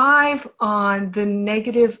thrive on the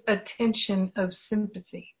negative attention of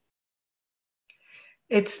sympathy.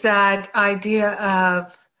 It's that idea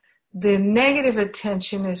of the negative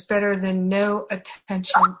attention is better than no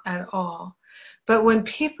attention at all. But when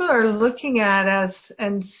people are looking at us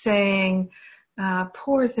and saying,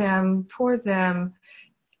 poor them,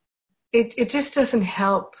 it just doesn't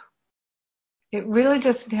help. It really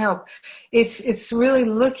doesn't help. It's really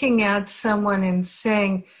looking at someone and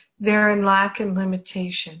saying they're in lack and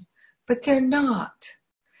limitation, but they're not.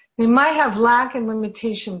 They might have lack and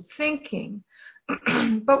limitation thinking,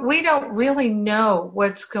 but we don't really know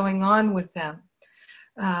what's going on with them.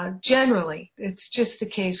 Generally, it's just a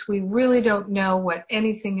case we really don't know what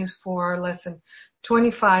anything is for. Lesson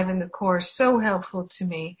 25 in the course, so helpful to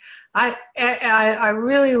me. I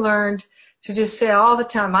really learned to just say all the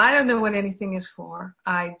time, I don't know what anything is for.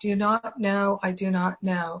 I do not know. I do not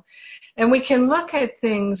know. And we can look at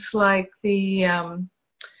things like the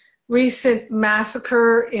recent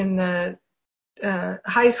massacre in the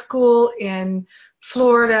high school in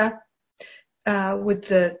Florida with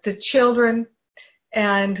the children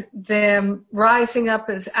and them rising up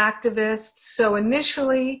as activists. So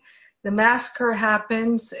initially, the massacre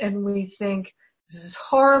happens and we think, this is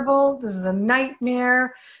horrible, this is a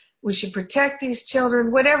nightmare, we should protect these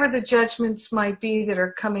children, whatever the judgments might be that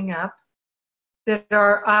are coming up, that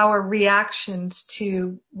are our reactions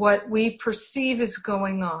to what we perceive is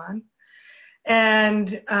going on. And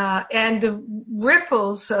the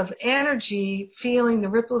ripples of energy, feeling the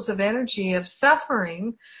ripples of energy of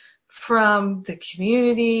suffering from the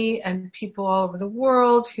community and people all over the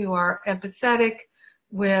world who are empathetic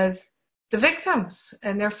with the victims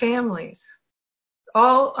and their families.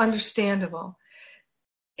 All understandable.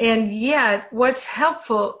 And yet, what's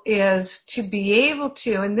helpful is to be able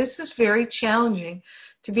to, and this is very challenging,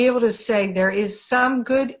 to be able to say there is some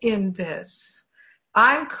good in this.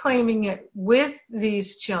 I'm claiming it with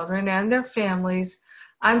these children and their families.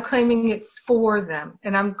 I'm claiming it for them,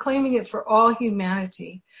 and I'm claiming it for all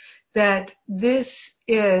humanity, that this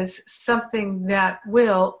is something that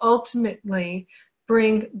will ultimately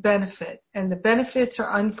bring benefit. And the benefits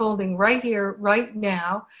are unfolding right here, right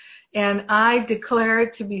now. And I declare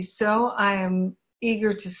it to be so. I am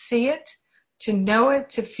eager to see it, to know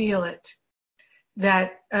it, to feel it.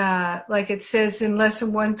 That, like it says in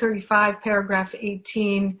Lesson 135, paragraph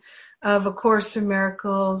 18 of A Course in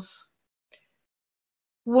Miracles,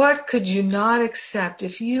 what could you not accept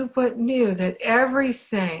if you but knew that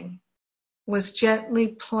everything was gently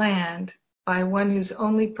planned by one whose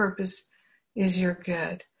only purpose is your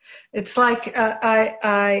good? It's like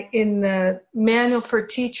I in the Manual for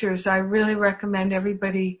Teachers, I really recommend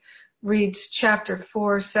everybody reads Chapter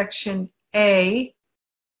 4, Section A,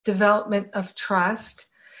 Development of Trust,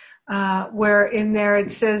 where in there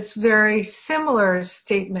it says very similar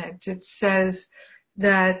statement. It says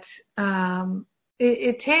that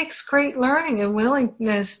it takes great learning and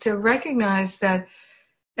willingness to recognize that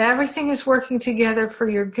everything is working together for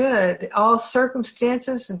your good. All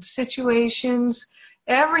circumstances and situations,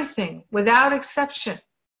 everything, without exception.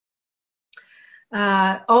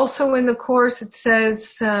 Also in the Course it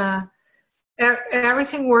says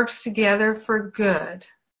everything works together for good.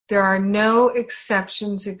 There are no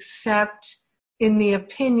exceptions except in the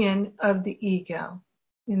opinion of the ego,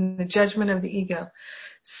 in the judgment of the ego.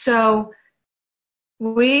 So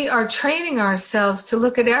we are training ourselves to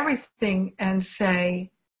look at everything and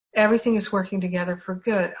say, everything is working together for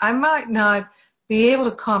good. I might not be able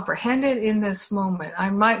to comprehend it in this moment. I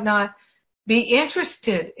might not be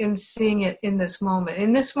interested in seeing it in this moment.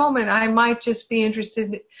 In this moment, I might just be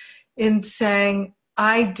interested in saying,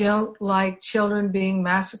 I don't like children being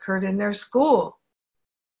massacred in their school.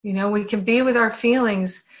 You know, we can be with our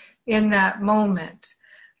feelings in that moment,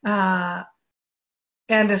 and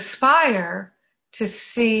aspire to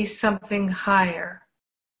see something higher.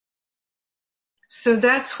 So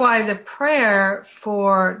that's why the prayer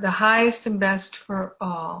for the highest and best for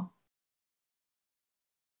all,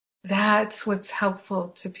 that's what's helpful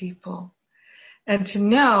to people. And to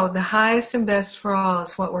know the highest and best for all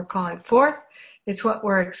is what we're calling forth. It's what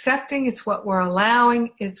we're accepting. It's what we're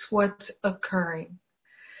allowing. It's what's occurring.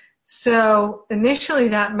 So initially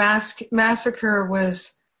that massacre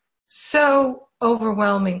was so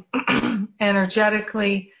overwhelming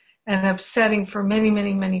energetically and upsetting for many,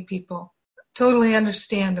 many, many people. Totally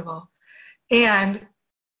understandable. And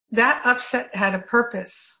that upset had a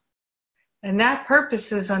purpose. And that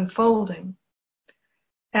purpose is unfolding.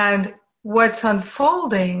 And what's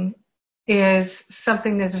unfolding is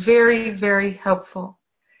something that's very, very helpful.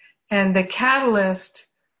 And the catalyst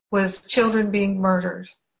was children being murdered.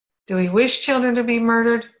 Do we wish children to be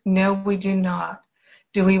murdered? No, we do not.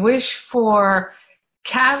 Do we wish for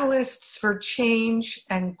catalysts for change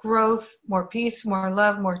and growth, more peace, more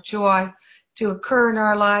love, more joy to occur in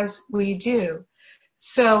our lives? We do.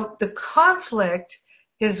 So the conflict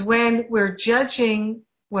is when we're judging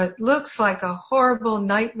what looks like a horrible,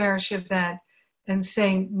 nightmarish event and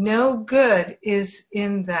saying no good is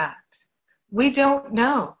in that. We don't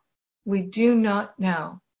know. We do not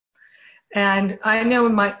know. And I know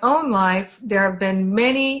in my own life, there have been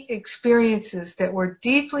many experiences that were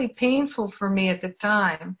deeply painful for me at the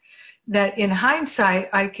time that in hindsight,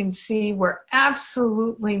 I can see were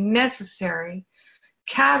absolutely necessary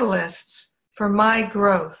catalysts for my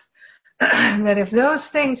growth. That if those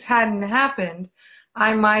things hadn't happened,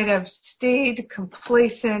 I might have stayed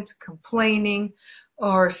complacent, complaining,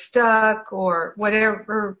 or stuck, or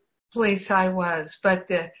whatever place I was. But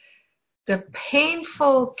the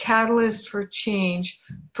painful catalyst for change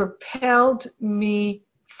propelled me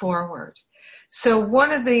forward. So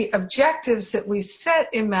one of the objectives that we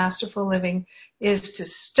set in Masterful Living is to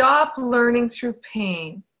stop learning through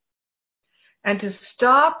pain and to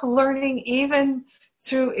stop learning even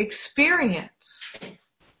through experience.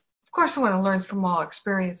 Of course, I want to learn from all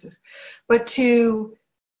experiences, but to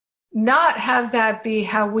not have that be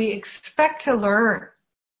how we expect to learn.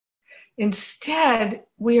 Instead,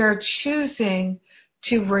 we are choosing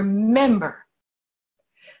to remember.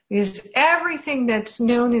 Because everything that's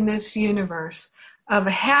known in this universe of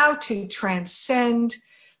how to transcend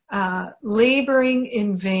laboring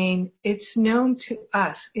in vain, it's known to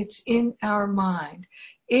us. It's in our mind.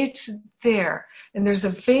 It's there. And there's a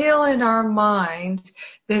veil in our mind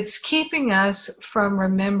that's keeping us from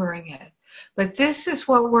remembering it. But this is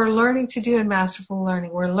what we're learning to do in Masterful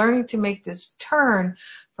Learning. We're learning to make this turn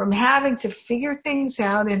from having to figure things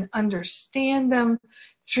out and understand them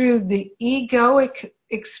through the egoic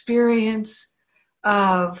experience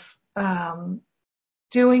of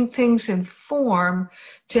doing things in form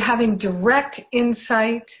to having direct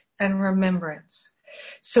insight and remembrance.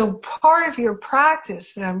 So part of your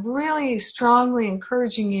practice that I'm really strongly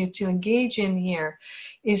encouraging you to engage in here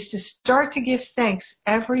is to start to give thanks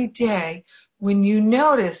every day when you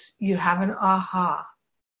notice you have an aha.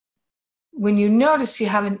 When you notice you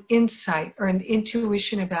have an insight or an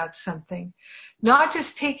intuition about something, not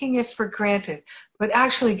just taking it for granted, but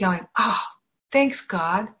actually going, oh, thanks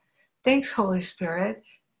God, thanks Holy Spirit,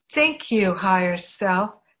 thank you higher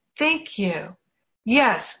self, thank you.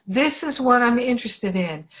 Yes, this is what I'm interested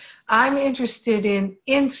in. I'm interested in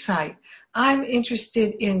insight. I'm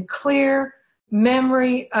interested in clear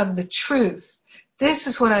memory of the truth. This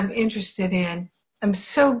is what I'm interested in. I'm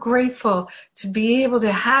so grateful to be able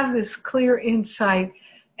to have this clear insight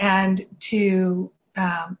and to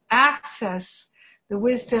access the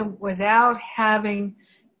wisdom without having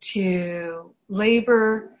to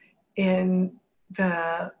labor in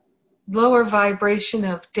the lower vibration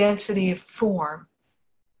of density of form.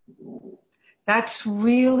 That's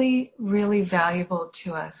really, really valuable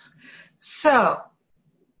to us. So,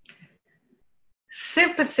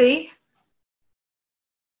 sympathy.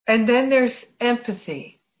 And then there's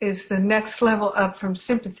empathy, is the next level up from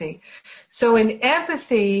sympathy. So in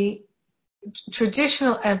empathy,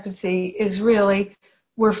 traditional empathy is really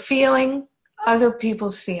we're feeling other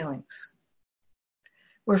people's feelings.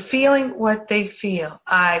 We're feeling what they feel.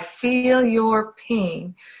 I feel your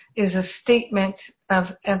pain is a statement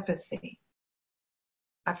of empathy.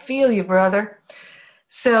 I feel you, brother.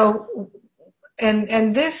 So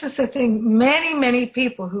And this is the thing, many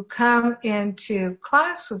people who come into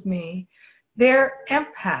class with me, they're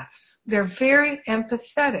empaths. They're very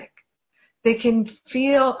empathetic. They can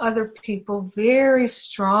feel other people very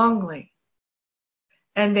strongly.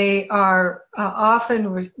 And they are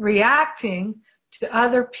often reacting to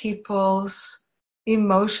other people's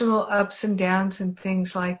emotional ups and downs and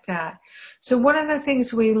things like that. So one of the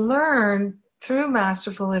things we learn through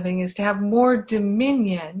Masterful Living is to have more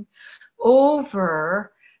dominion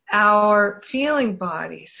over our feeling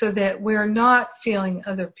body so that we're not feeling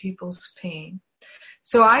other people's pain.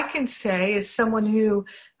 So I can say, as someone who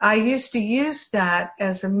I used to use that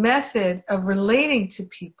as a method of relating to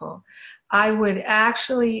people, I would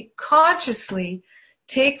actually consciously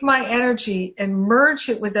take my energy and merge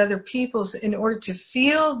it with other people's in order to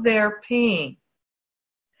feel their pain,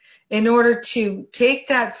 in order to take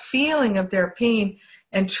that feeling of their pain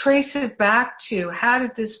and trace it back to how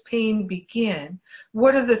did this pain begin?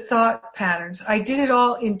 What are the thought patterns? I did it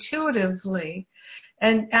all intuitively.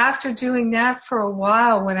 And after doing that for a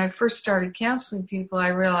while, when I first started counseling people, I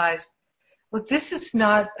realized well, this is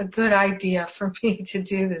not a good idea for me to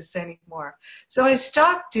do this anymore. So I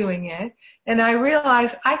stopped doing it, and I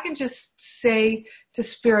realized I can just say to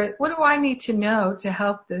Spirit, what do I need to know to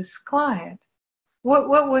help this client?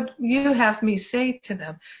 What would you have me say to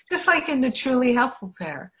them? Just like in the truly helpful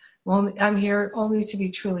prayer. Well, I'm here only to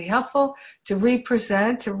be truly helpful, to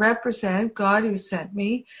represent God who sent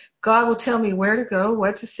me. God will tell me where to go,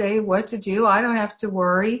 what to say, what to do. I don't have to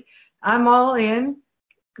worry. I'm all in.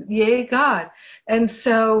 Yay, God. And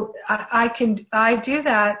so I do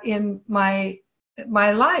that in my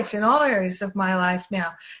life, in all areas of my life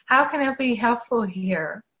now. How can I be helpful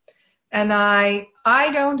here? And I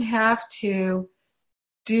don't have to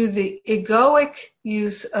do the egoic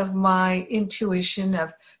use of my intuition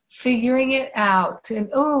of figuring it out.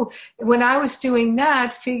 And when I was doing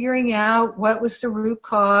that, figuring out what was the root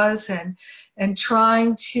cause and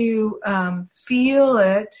trying to feel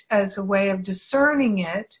it as a way of discerning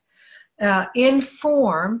it in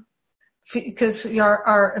form, because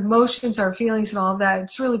our emotions, our feelings, and all that,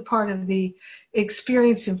 it's really part of the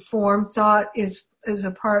experience in form. Thought is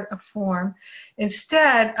a part of form.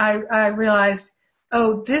 Instead, I realized,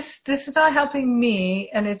 this is not helping me,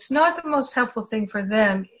 and it's not the most helpful thing for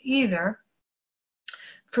them either,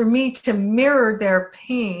 for me to mirror their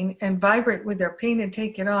pain and vibrate with their pain and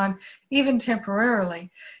take it on, even temporarily.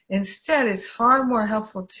 Instead, it's far more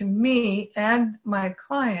helpful to me and my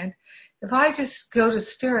client if I just go to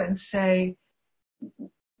Spirit and say,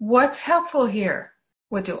 what's helpful here?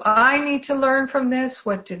 What do I need to learn from this?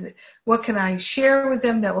 What can I share with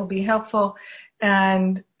them that will be helpful?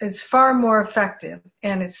 And it's far more effective,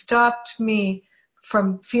 and it stopped me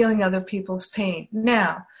from feeling other people's pain.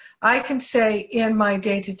 Now, I can say in my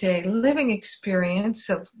day-to-day living experience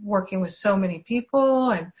of working with so many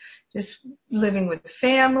people and just living with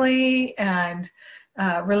family and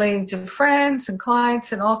relating to friends and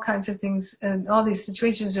clients and all kinds of things, and all these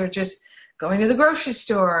situations are just going to the grocery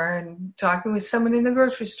store and talking with someone in the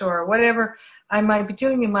grocery store, or whatever I might be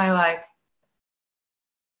doing in my life.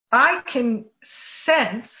 I can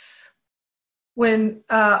sense when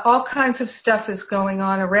all kinds of stuff is going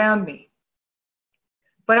on around me,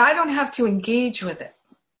 but I don't have to engage with it.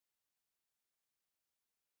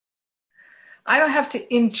 I don't have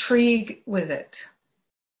to intrigue with it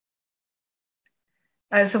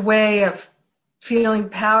as a way of feeling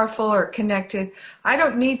powerful or connected. I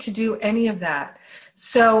don't need to do any of that.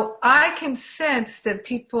 So I can sense that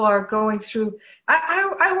people are going through,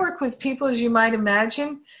 I work with people, as you might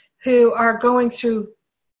imagine, who are going through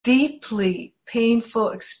deeply painful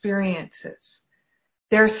experiences.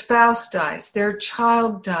 Their spouse dies, their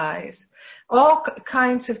child dies, all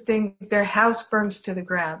kinds of things, their house burns to the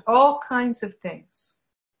ground, all kinds of things,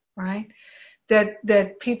 right?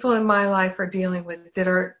 That people in my life are dealing with, that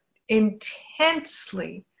are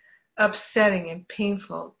intensely upsetting and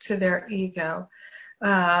painful to their ego.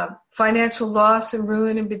 Financial loss and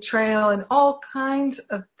ruin and betrayal and all kinds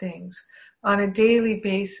of things on a daily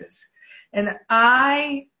basis. And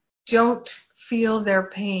I don't feel their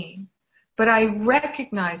pain, but I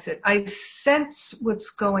recognize it. I sense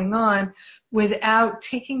what's going on without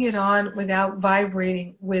taking it on, without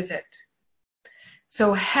vibrating with it.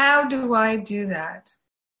 So how do I do that?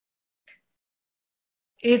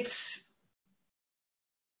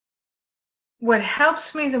 What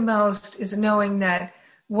helps me the most is knowing that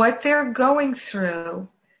what they're going through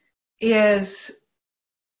is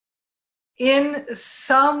in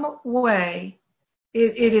some way,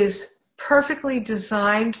 it is perfectly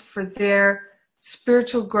designed for their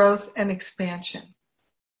spiritual growth and expansion.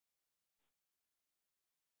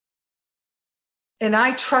 And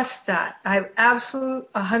I trust that. I have absolute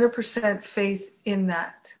 100% faith in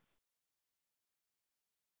that.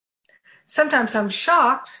 Sometimes I'm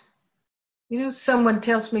shocked. Someone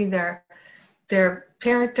tells me their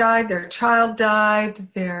parent died, their child died,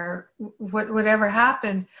 whatever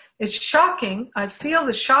happened. It's shocking. I feel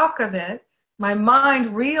the shock of it. My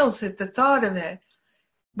mind reels at the thought of it.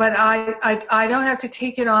 But I don't have to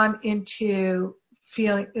take it on into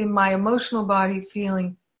feeling, in my emotional body,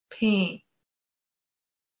 feeling pain.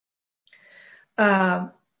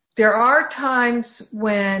 There are times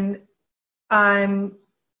when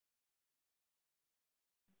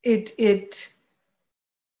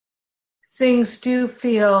things do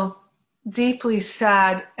feel deeply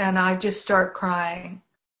sad, and I just start crying.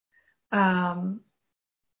 And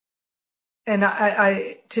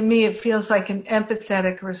to me, it feels like an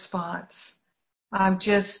empathetic response. It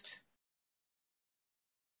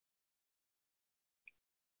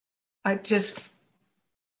just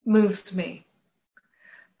moves me.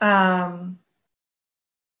 But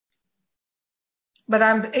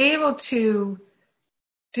I'm able to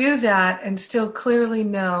do that and still clearly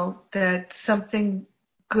know that something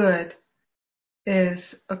good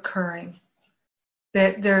is occurring.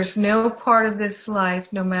 That there's no part of this life,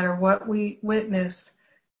 no matter what we witness,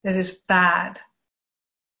 that is bad.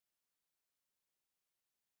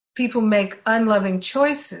 People make unloving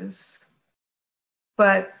choices,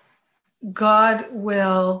 but God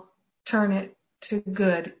will turn it to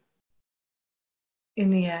good in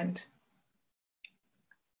the end.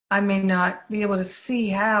 I may not be able to see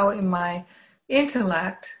how in my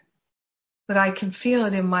intellect, but I can feel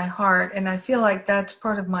it in my heart. And I feel like that's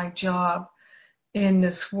part of my job in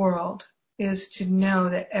this world, is to know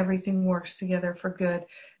that everything works together for good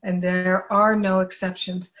and there are no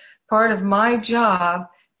exceptions. Part of my job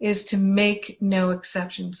is to make no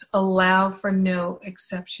exceptions, allow for no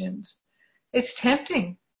exceptions. It's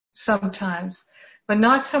tempting sometimes, but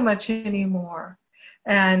not so much anymore.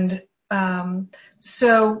 And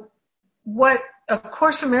so what A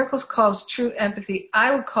Course in Miracles calls true empathy,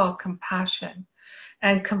 I would call compassion.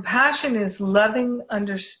 And compassion is loving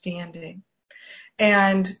understanding.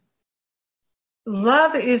 And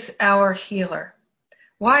love is our healer.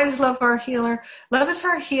 Why is love our healer? Love is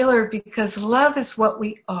our healer because love is what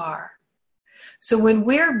we are. So when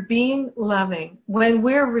we're being loving, when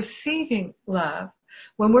we're receiving love,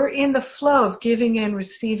 when we're in the flow of giving and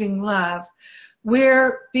receiving love,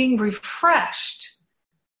 we're being refreshed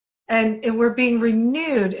and we're being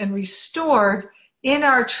renewed and restored in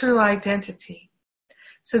our true identity.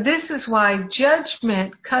 So this is why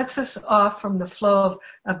judgment cuts us off from the flow of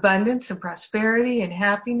abundance and prosperity and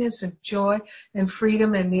happiness and joy and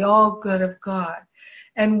freedom and the all good of God.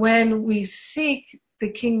 And when we seek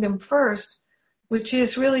the kingdom first, which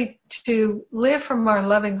is really to live from our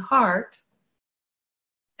loving heart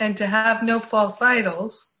and to have no false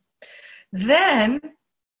idols, then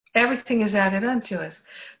everything is added unto us,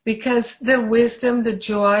 because the wisdom, the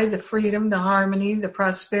joy, the freedom, the harmony, the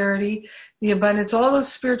prosperity, the abundance, all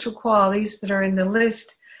those spiritual qualities that are in the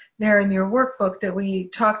list there in your workbook that we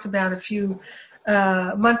talked about a few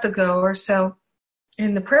month ago or so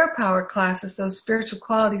in the prayer power classes, those spiritual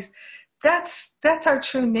qualities, that's our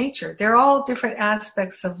true nature. They're all different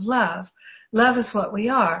aspects of love. Love is what we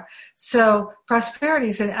are. So prosperity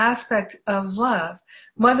is an aspect of love.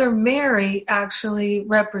 Mother Mary actually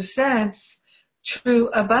represents true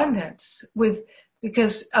abundance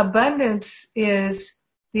because abundance is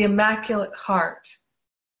the Immaculate Heart.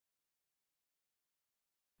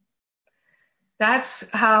 That's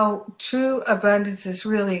how true abundance is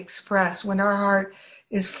really expressed, when our heart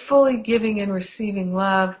is fully giving and receiving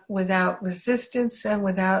love without resistance and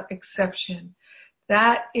without exception.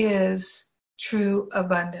 That is true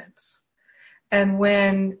abundance. And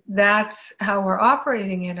when that's how we're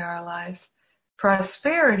operating in our life,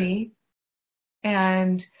 prosperity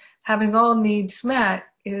and having all needs met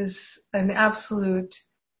is an absolute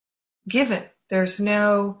given. There's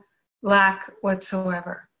no lack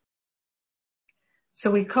whatsoever. So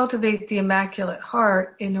we cultivate the Immaculate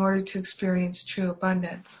Heart in order to experience true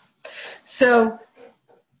abundance. So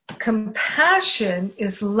compassion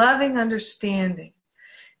is loving understanding.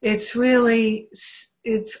 It's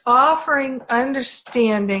offering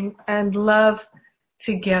understanding and love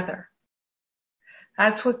together.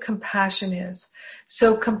 That's what compassion is.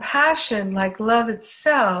 So compassion, like love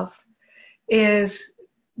itself, is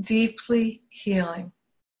deeply healing.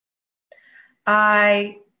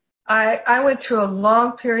 I went through a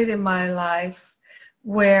long period in my life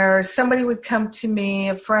where somebody would come to me,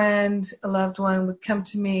 a friend, a loved one would come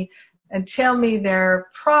to me and tell me their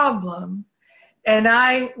problem. And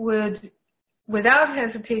I would, without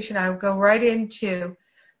hesitation, I would go right into,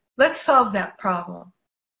 let's solve that problem.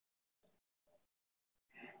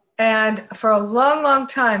 And for a long, long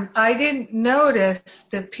time, I didn't notice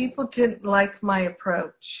that people didn't like my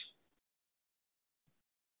approach.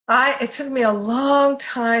 It took me a long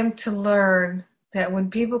time to learn that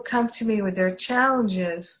when people come to me with their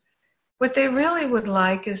challenges, what they really would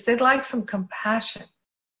like is they'd like some compassion.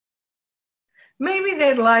 Maybe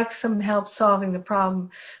they'd like some help solving the problem.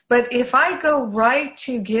 But if I go right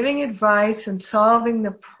to giving advice and solving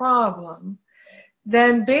the problem,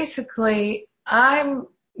 then basically I'm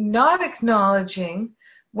not acknowledging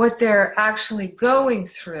what they're actually going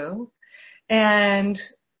through. And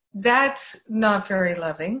that's not very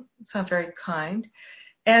loving. It's not very kind.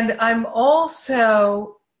 And I'm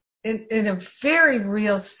also, in a very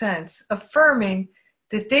real sense, affirming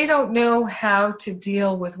that they don't know how to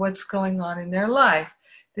deal with what's going on in their life,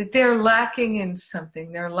 that they're lacking in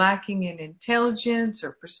something. They're lacking in intelligence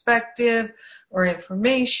or perspective or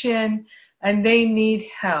information, and they need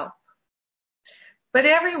help. But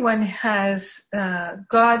everyone has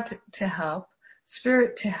God to help.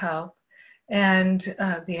 spirit to help. And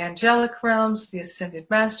the angelic realms, the ascended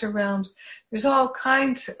master realms, there's all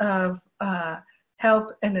kinds of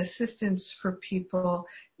help and assistance for people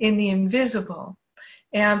in the invisible.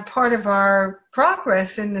 And part of our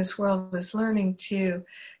progress in this world is learning to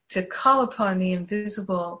call upon the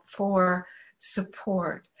invisible for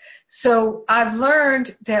support. So I've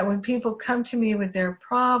learned that when people come to me with their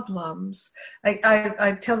problems,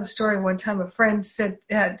 I tell the story one time. A friend said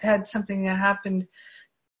had something that happened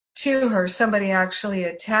to her. Somebody actually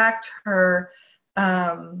attacked her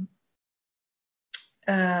in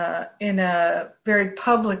a very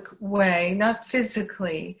public way, not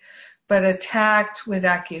physically, but attacked with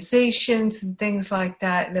accusations and things like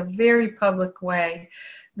that in a very public way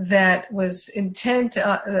that was intending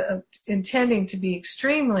to be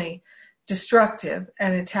extremely destructive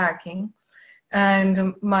and attacking.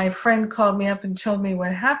 And my friend called me up and told me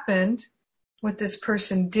what happened, what this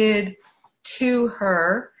person did to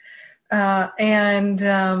her. And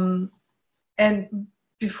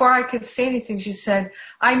before I could say anything, she said,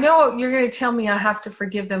 I know you're going to tell me I have to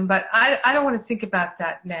forgive them, but I don't want to think about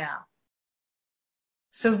that now.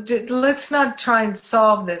 So let's not try and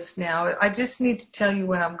solve this now. I just need to tell you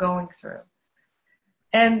what I'm going through.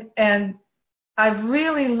 And I've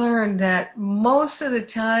really learned that most of the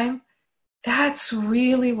time, that's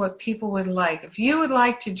really what people would like. If you would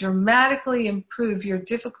like to dramatically improve your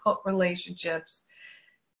difficult relationships,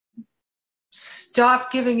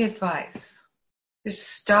 stop giving advice. Just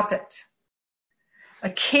stop it.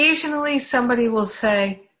 Occasionally somebody will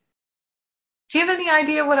say, do you have any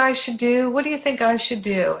idea what I should do? What do you think I should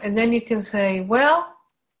do? And then you can say, well,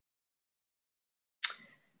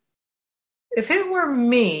 if it were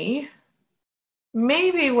me,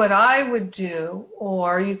 maybe what I would do,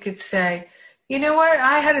 or you could say, you know what,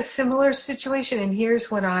 I had a similar situation and here's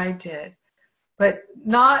what I did. But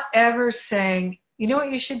not ever saying, you know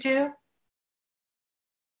what you should do?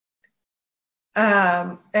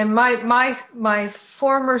 And my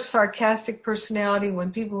former sarcastic personality,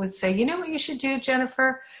 when people would say, you know what you should do,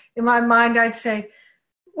 Jennifer? In my mind, I'd say,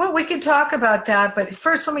 well, we could talk about that, but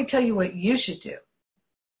first let me tell you what you should do.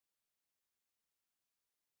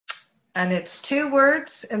 And it's 2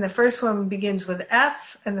 words, and the first one begins with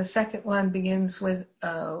F, and the second one begins with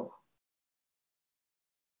O.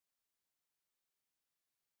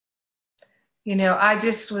 You know,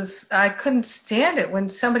 I couldn't stand it when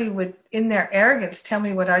somebody would, in their arrogance, tell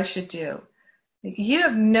me what I should do. You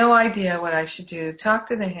have no idea what I should do. Talk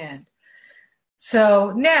to the hand.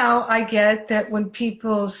 So now I get that when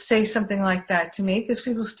people say something like that to me, because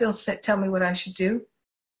people still tell me what I should do,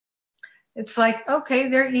 it's like, okay,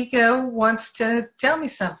 their ego wants to tell me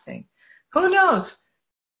something. Who knows?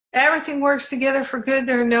 Everything works together for good.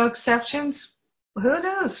 There are no exceptions. Who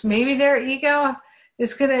knows? Maybe their ego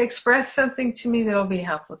is going to express something to me that will be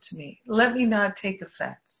helpful to me. Let me not take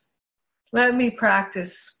offense. Let me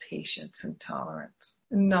practice patience and tolerance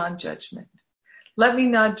and non-judgment. Let me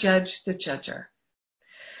not judge the judger.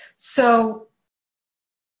 So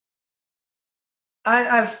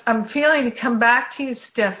I'm feeling to come back to you,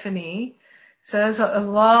 Stephanie. So there's a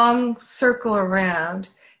long circle around,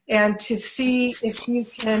 and to see if you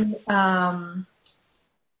can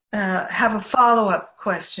have a follow-up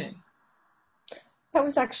question. That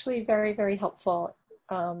was actually very, very helpful,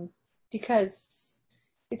 because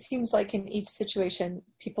it seems like in each situation,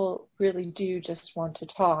 people really do just want to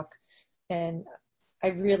talk. And I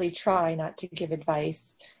really try not to give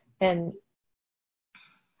advice. And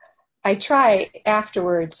I try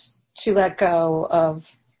afterwards to let go of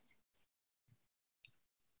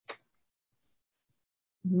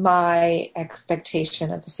my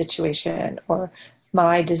expectation of the situation or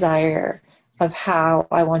my desire of how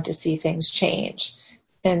I want to see things change.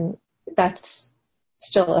 And that's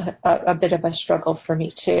still a bit of a struggle for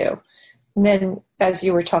me too. And then as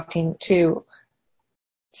you were talking too,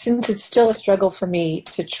 since it's still a struggle for me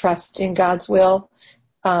to trust in God's will,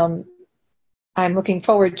 I'm looking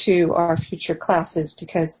forward to our future classes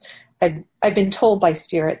because I've been told by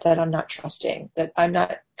Spirit that I'm not trusting, that I'm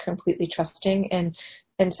not completely trusting. And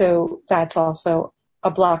so that's also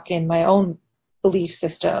a block in my own belief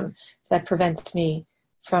system that prevents me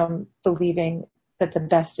from believing that the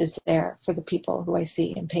best is there for the people who I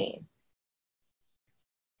see in pain.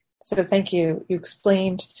 So thank you. You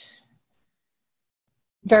explained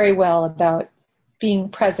very well about being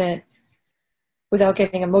present without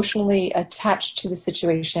getting emotionally attached to the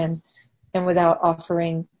situation and without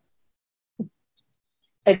offering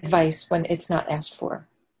advice when it's not asked for.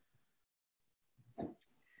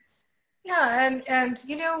 Yeah, and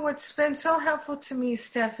you know what's been so helpful to me,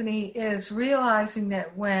 Stephanie, is realizing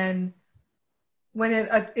that when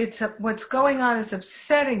what's going on is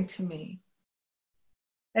upsetting to me.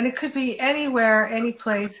 And it could be anywhere, any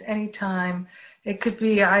place, anytime. It could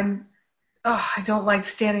be I don't like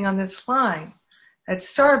standing on this line at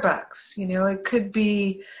Starbucks. It could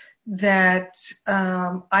be that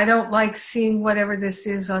I don't like seeing whatever this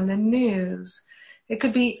is on the news. It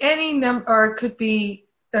could be any number, or it could be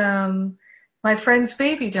my friend's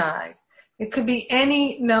baby died. It could be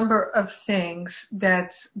any number of things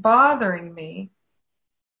that's bothering me.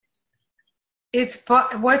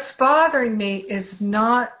 What's bothering me is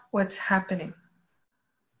not what's happening.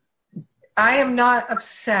 I am not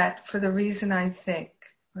upset for the reason I think,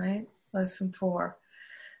 right? Lesson 4.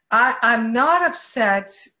 I'm not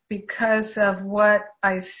upset because of what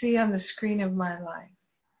I see on the screen of my life.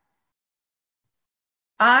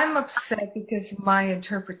 I'm upset because of my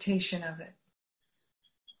interpretation of it.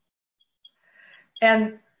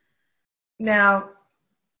 And now,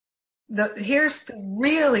 here's the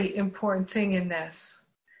really important thing in this,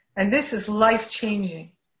 and this is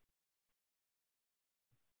life-changing.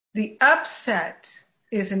 The upset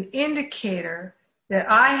is an indicator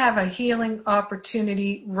that I have a healing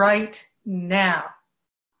opportunity right now.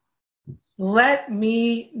 Let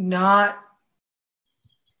me not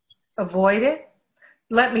avoid it.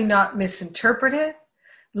 Let me not misinterpret it.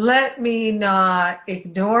 Let me not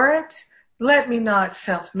ignore it. Let me not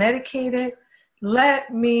self-medicate it.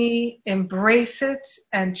 Let me embrace it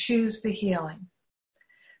and choose the healing.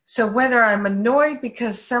 So whether I'm annoyed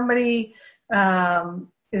because somebody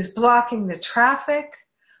is blocking the traffic,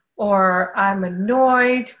 or I'm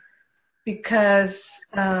annoyed because,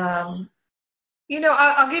 I'll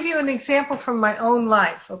give you an example from my own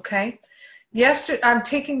life, okay? Yesterday, I'm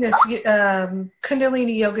taking this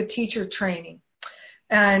Kundalini Yoga teacher training.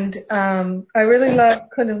 And I really love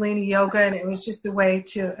Kundalini Yoga, and it was just a way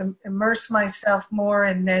to immerse myself more.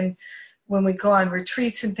 And then when we go on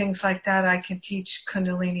retreats and things like that, I can teach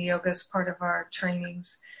Kundalini Yoga as part of our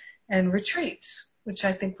trainings and retreats, which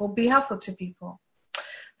I think will be helpful to people.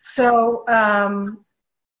 So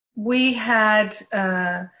we had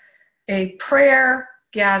a prayer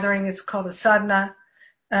gathering. It's called a sadhana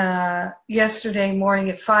yesterday morning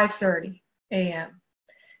at 5:30 a.m.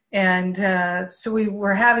 And so we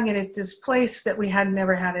were having it at this place that we had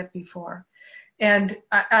never had it before. And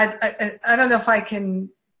I don't know if I can.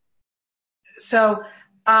 So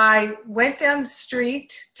I went down the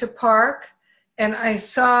street to park, and I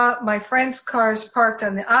saw my friend's cars parked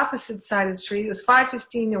on the opposite side of the street. It was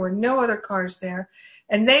 5:15. There were no other cars there.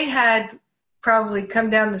 And they had probably come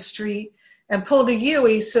down the street and pulled a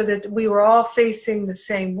U-ey so that we were all facing the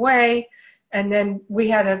same way. And then we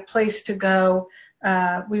had a place to go.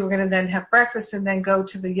 We were going to then have breakfast and then go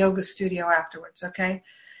to the yoga studio afterwards, okay?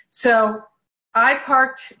 So I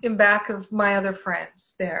parked in back of my other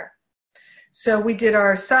friends there. So we did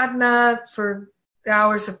our sadhana for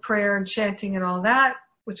hours of prayer and chanting and all that,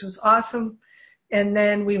 which was awesome. And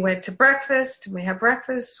then we went to breakfast, and we had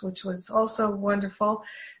breakfast, which was also wonderful.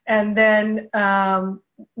 And then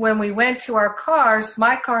when we went to our cars,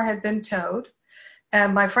 my car had been towed.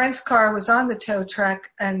 And my friend's car was on the tow truck,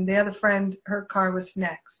 and the other friend, her car was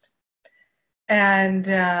next. And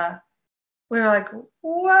we were like,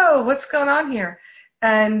 whoa, what's going on here?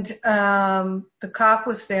 And the cop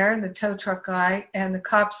was there, and the tow truck guy, and the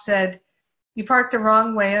cop said, you parked the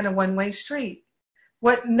wrong way on a one-way street.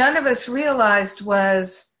 What none of us realized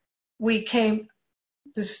was the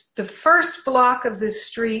first block of this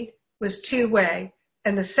street was two-way,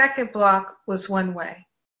 and the second block was one-way.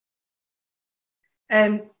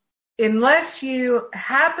 And unless you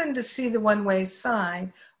happened to see the one-way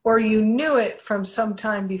sign, or you knew it from some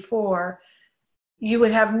time before, you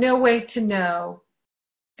would have no way to know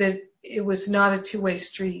that it was not a two-way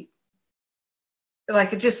street.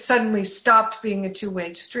 Like it just suddenly stopped being a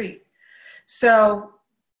two-way street. So,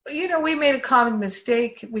 we made a common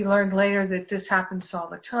mistake. We learned later that this happens all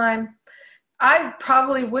the time. I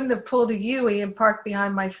probably wouldn't have pulled a U-ey and parked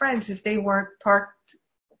behind my friends if they weren't parked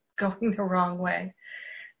going the wrong way.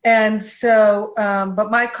 And so, but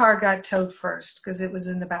my car got towed first because it was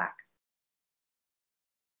in the back.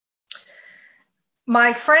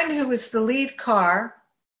 My friend, who was the lead car,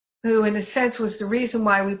 who in a sense was the reason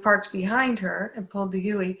why we parked behind her and pulled the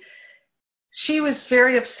U-ey, she was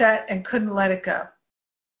very upset and couldn't let it go.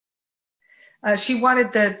 She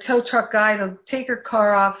wanted the tow truck guy to take her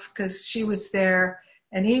car off because she was there,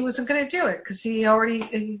 and he wasn't going to do it because he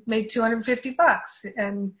made $250,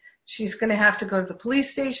 and she's going to have to go to the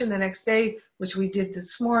police station the next day, which we did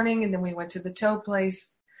this morning, and then we went to the tow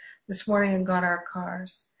place this morning and got our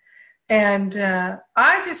cars. And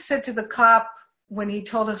I just said to the cop when he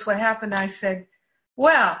told us what happened, I said,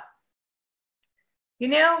 well,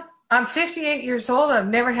 I'm 58 years old. I've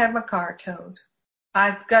never had my car towed.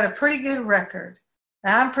 I've got a pretty good record.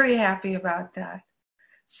 I'm pretty happy about that.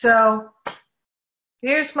 So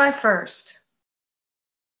here's my first.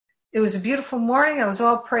 It was a beautiful morning. I was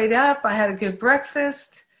all prayed up. I had a good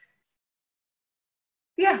breakfast.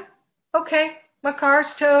 Yeah, okay. My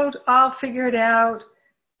car's towed. I'll figure it out.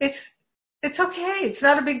 It's okay. It's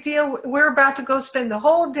not a big deal. We're about to go spend the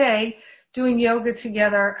whole day doing yoga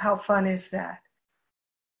together. How fun is that?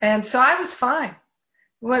 And so I was fine.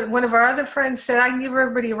 One of our other friends said I can give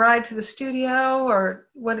everybody a ride to the studio or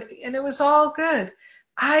what, and it was all good.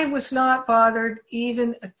 I was not bothered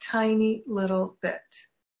even a tiny little bit.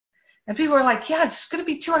 And people were like, yeah, it's going to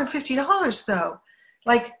be $250 though.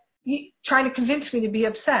 Like trying to convince me to be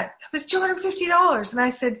upset. It was $250. And I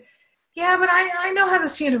said, yeah, but I know how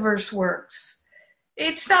this universe works.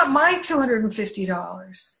 It's not my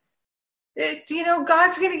 $250.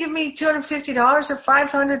 God's going to give me $250 or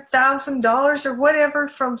 $500,000 or whatever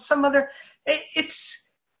from some other.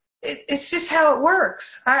 It's just how it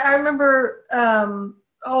works. I remember,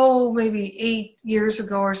 maybe 8 years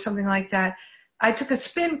ago or something like that. I took a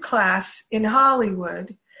spin class in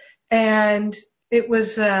Hollywood, and it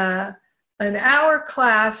was an hour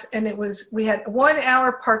class, and we had 1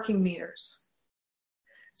 hour parking meters.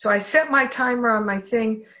 So I set my timer on my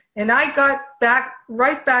thing, and I got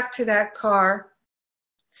right back to that car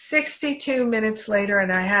 62 minutes later,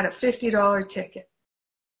 and I had a $50 ticket.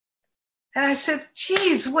 And I said,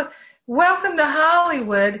 geez, welcome to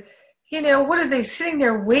Hollywood. What are they sitting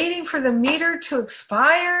there waiting for the meter to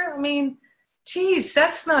expire? I mean, geez,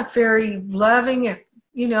 that's not very loving.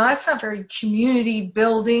 That's not very community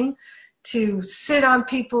building to sit on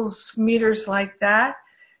people's meters like that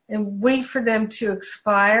and wait for them to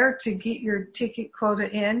expire to get your ticket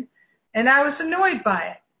quota in. And I was annoyed by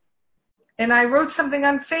it. And I wrote something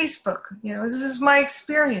on Facebook. This is my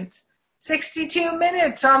experience. 62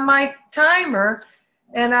 minutes on my timer,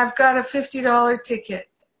 and I've got a $50 ticket.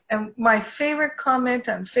 And my favorite comment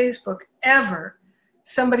on Facebook ever,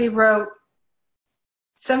 somebody wrote,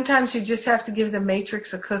 sometimes you just have to give the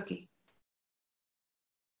Matrix a cookie.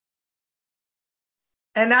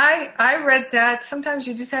 And I read that. Sometimes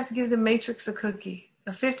you just have to give the Matrix a cookie,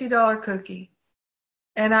 a $50 cookie.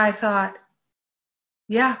 And I thought,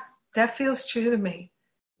 yeah, that feels true to me.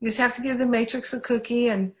 You just have to give the Matrix a cookie,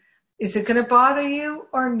 and is it going to bother you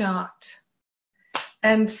or not?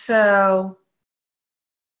 And so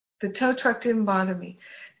the tow truck didn't bother me.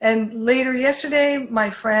 And later yesterday, my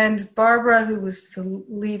friend Barbara, who was the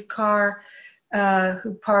lead car,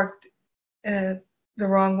 who parked the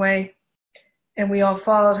wrong way, and we all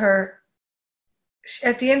followed her.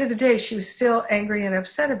 At the end of the day, she was still angry and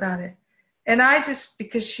upset about it. And I just,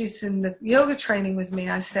 because she's in the yoga training with me,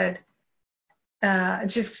 I said,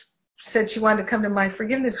 she said she wanted to come to my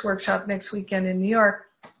forgiveness workshop next weekend in New York.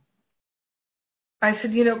 I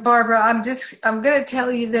said, Barbara, I'm going to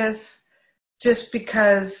tell you this just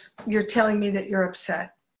because you're telling me that you're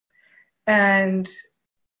upset. And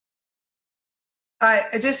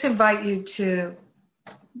I just invite you to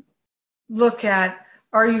look at,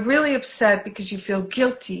 are you really upset because you feel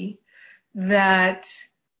guilty that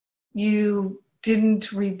you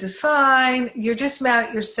didn't read the sign? You're just mad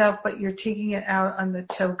at yourself, but you're taking it out on the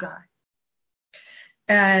tow guy.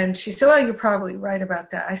 And she said, well, you're probably right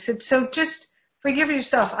about that. I said, so just forgive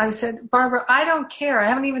yourself. I said, Barbara, I don't care. I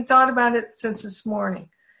haven't even thought about it since this morning.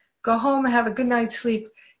 Go home and have a good night's sleep,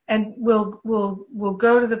 and we'll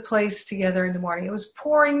go to the place together in the morning. It was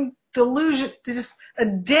pouring just a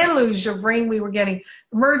deluge of rain we were getting,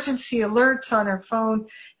 emergency alerts on our phone,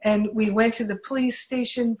 and we went to the police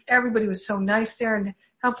station. Everybody was so nice there and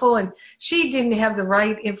helpful, and she didn't have the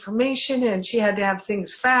right information, and she had to have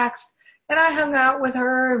things faxed, and I hung out with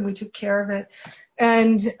her, and we took care of it.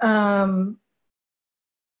 And I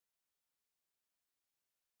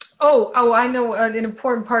know an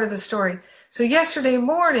important part of the story. So yesterday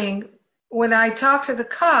morning, when I talked to the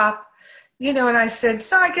cop, and I said,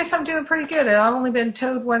 so I guess I'm doing pretty good. I've only been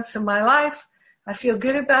towed once in my life. I feel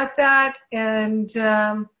good about that. And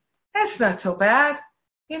that's not so bad.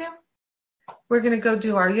 We're going to go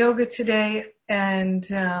do our yoga today. And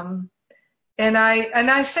I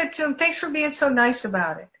said to him, thanks for being so nice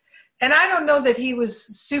about it. And I don't know that he was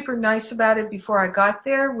super nice about it before I got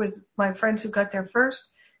there with my friends who got there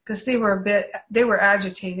first, because they were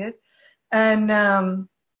agitated. And,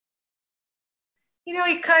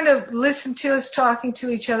 he kind of listened to us talking to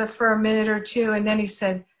each other for a minute or two, and then he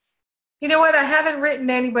said, you know what, I haven't written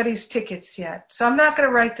anybody's tickets yet, so I'm not going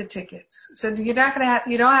to write the tickets. So you don't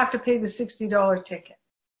have to pay the $60 ticket.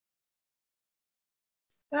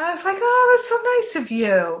 And I was like, oh, that's so nice of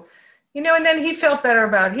you. And then he felt better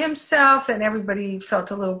about himself and everybody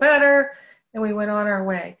felt a little better and we went on our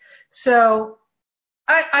way. So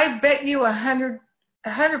I bet you 100%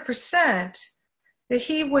 that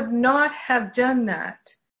he would not have done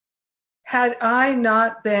that had I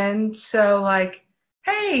not been so like,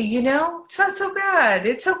 hey, it's not so bad.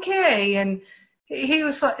 It's okay. And he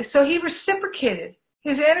was like, so he reciprocated.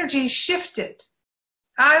 His energy shifted.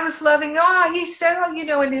 I was loving. He said,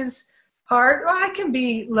 in his heart, I can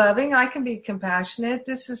be loving. I can be compassionate.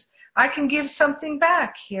 I can give something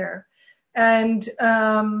back here. And,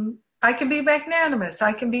 I can be magnanimous.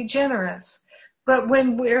 I can be generous. But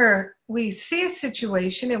when we see a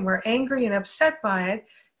situation and we're angry and upset by it,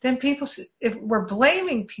 then if we're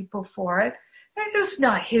blaming people for it, that is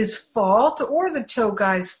not his fault or the tow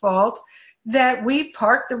guy's fault that we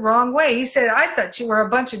parked the wrong way. He said, I thought you were a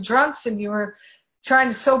bunch of drunks and you were trying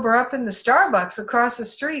to sober up in the Starbucks across the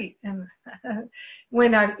street. And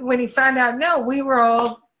when he found out, no, we were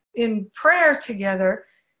all in prayer together,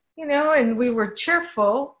 and we were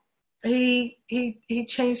cheerful, he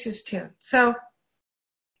changed his tune. So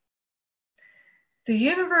the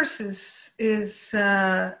universe is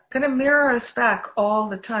going to mirror us back all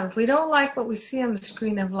the time. If we don't like what we see on the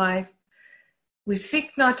screen of life, we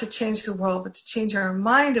seek not to change the world, but to change our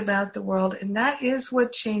mind about the world, and that is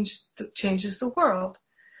what changes the world.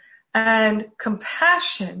 And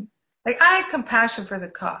compassion, like I had compassion for the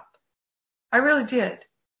cop. I really did.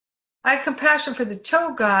 I had compassion for the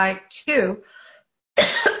tow guy too.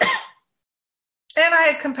 And I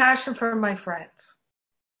had compassion for my friends.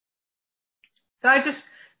 So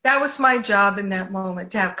that was my job in that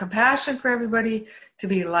moment, to have compassion for everybody, to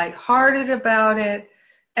be lighthearted about it,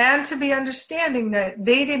 and to be understanding that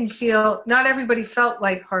not everybody felt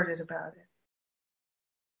lighthearted about it.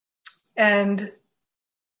 And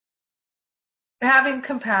having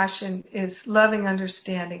compassion is loving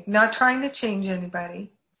understanding, not trying to change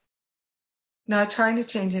anybody.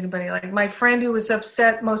 Like my friend who was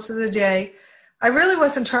upset most of the day, I really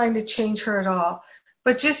wasn't trying to change her at all,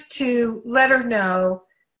 but just to let her know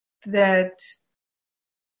that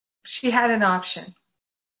she had an option,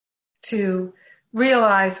 to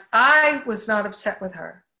realize I was not upset with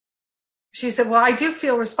her. She said, well, I do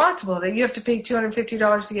feel responsible that you have to pay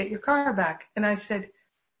 $250 to get your car back. And I said,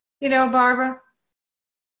 Barbara,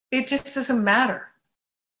 it just doesn't matter.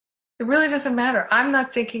 It really doesn't matter. I'm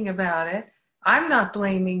not thinking about it. I'm not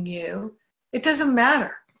blaming you. It doesn't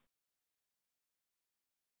matter.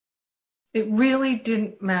 It really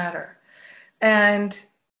didn't matter. And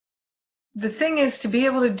the thing is to be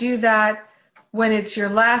able to do that when it's your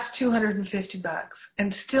last $250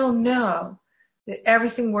 and still know that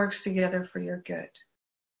everything works together for your good.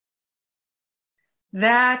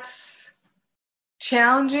 That's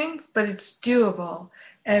challenging, but it's doable.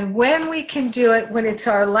 And when we can do it, when it's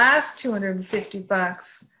our last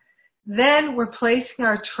 $250, then we're placing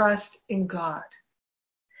our trust in God.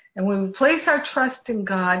 And when we place our trust in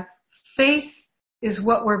God, faith is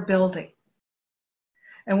what we're building.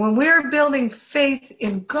 And when we're building faith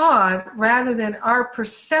in God rather than our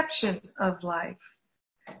perception of life,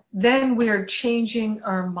 then we are changing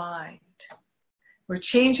our mind. We're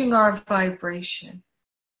changing our vibration.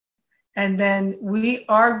 And then we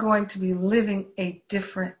are going to be living a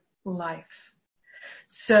different life.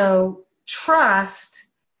 So trust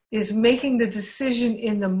is making the decision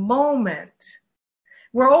in the moment.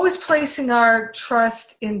 We're always placing our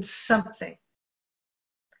trust in something.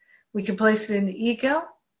 We can place it in the ego,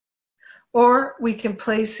 or we can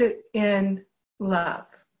place it in love.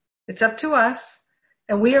 It's up to us,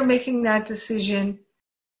 and we are making that decision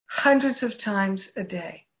hundreds of times a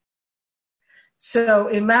day. So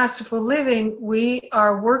in Masterful Living, we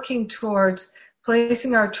are working towards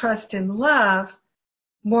placing our trust in love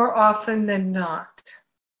more often than not.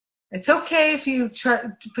 It's okay if you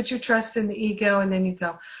put your trust in the ego and then you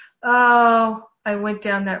go, oh, I went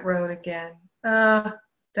down that road again.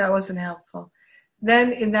 That wasn't helpful.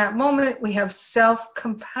 Then in that moment, we have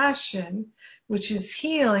self-compassion, which is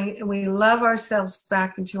healing, and we love ourselves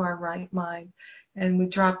back into our right mind, and we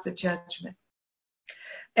drop the judgment.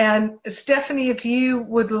 And Stephanie, if you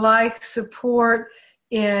would like support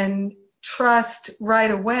in trust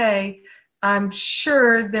right away, I'm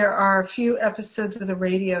sure there are a few episodes of the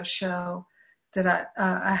radio show that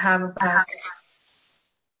I have about.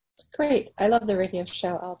 Great. I love the radio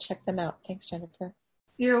show. I'll check them out. Thanks, Jennifer.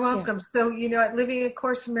 You're welcome. Yeah. So, at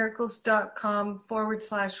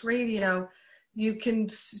livingacourseofmiracles.com/radio, you can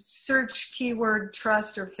search keyword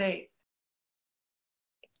trust or faith.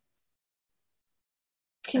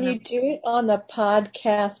 Can you do it on the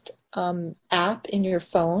podcast app in your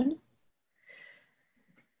phone?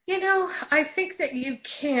 I think that you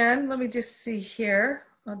can. Let me just see here.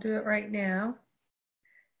 I'll do it right now.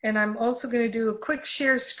 And I'm also going to do a quick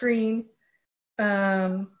share screen.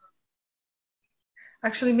 Actually,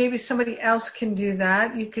 maybe somebody else can do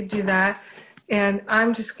that. You could do that. And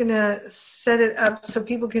I'm just going to set it up so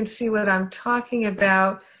people can see what I'm talking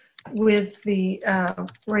about with the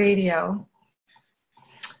radio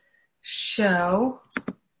show.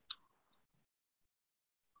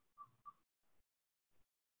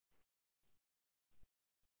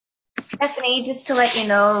 Stephanie, just to let you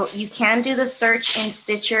know, you can do the search in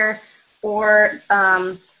Stitcher or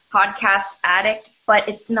Podcast Addict, but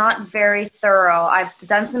it's not very thorough. I've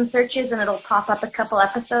done some searches and it'll pop up a couple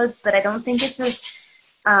episodes, but I don't think it's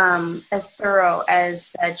as thorough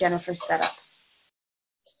as Jennifer's setup.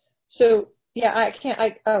 So yeah, I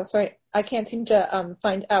can't seem to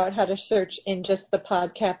find out how to search in just the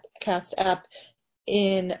podcast app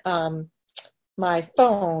in my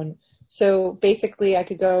phone. So basically, I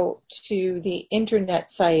could go to the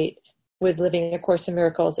internet site with Living A Course in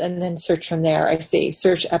Miracles and then search from there. I see.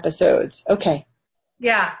 Search episodes. Okay.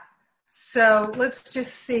 Yeah. So let's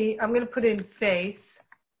just see. I'm going to put in faith.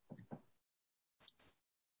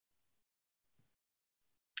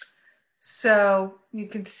 So you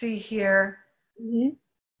can see here. Mm-hmm.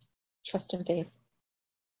 Trust and faith.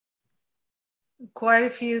 Quite a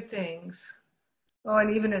few things. Oh,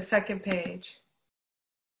 and even a second page.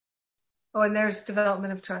 Oh, and there's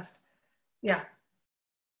development of trust. Yeah.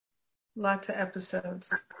 Lots of episodes.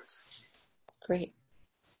 Great.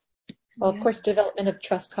 Well, yeah. Of course, development of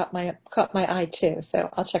trust caught my eye too, so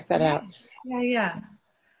I'll check that out. Yeah.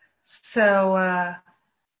 So,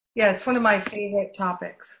 yeah, it's one of my favorite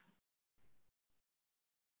topics.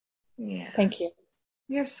 Yeah. Thank you.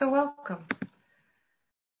 You're so welcome.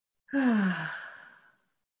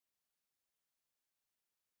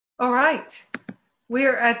 All right.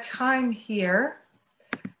 We're at time here.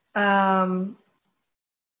 And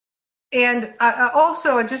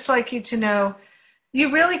I'd just like you to know,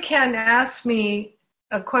 you really can ask me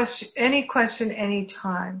a question,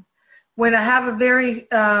 anytime. When I have a very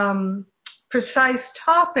precise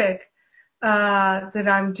topic that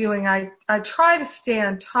I'm doing, I try to stay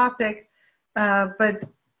on topic, but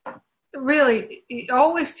really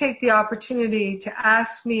always take the opportunity to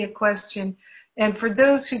ask me a question. And for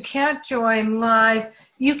those who can't join live,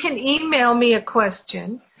 you can email me a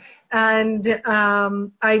question. And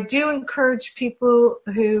I do encourage people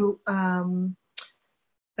who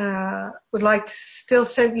would like to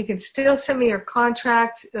you can still send me your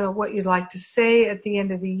contract, what you'd like to say at the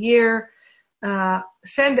end of the year.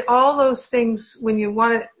 Send all those things when you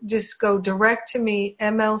want to just go direct to me,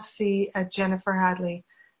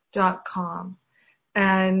 mlc@jenniferhadley.com.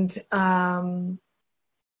 And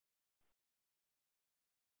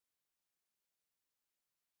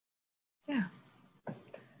yeah.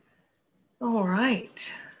 All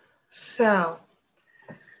right. So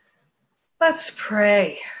let's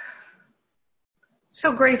pray.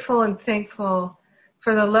 So grateful and thankful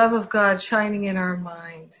for the love of God shining in our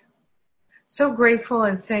mind. So grateful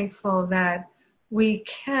and thankful that we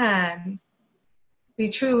can be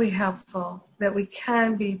truly helpful, that we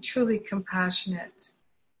can be truly compassionate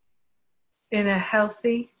in a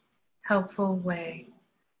healthy, helpful way,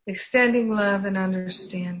 extending love and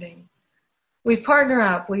understanding. We partner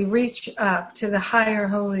up, we reach up to the higher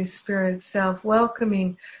Holy Spirit self,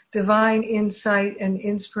 welcoming divine insight and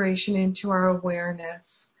inspiration into our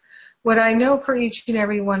awareness. What I know for each and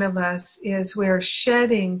every one of us is we're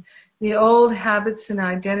shedding the old habits and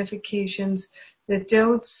identifications that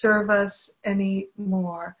don't serve us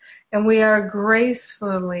anymore. And we are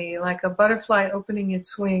gracefully, like a butterfly opening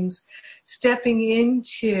its wings, stepping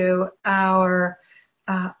into our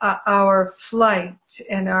flight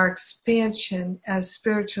and our expansion as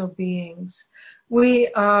spiritual beings. We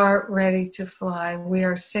are ready to fly. We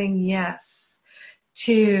are saying yes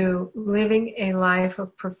to living a life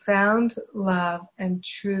of profound love and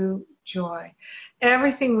true joy.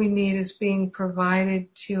 Everything we need is being provided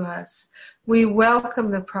to us. We welcome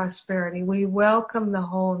the prosperity. We welcome the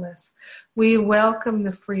wholeness. We welcome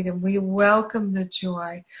the freedom. We welcome the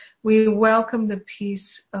joy. We welcome the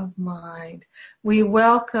peace of mind. We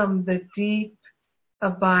welcome the deep,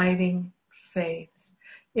 abiding faith.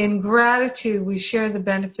 In gratitude, we share the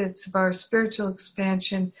benefits of our spiritual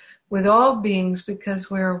expansion with all beings because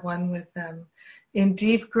we are one with them. In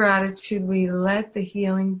deep gratitude, we let the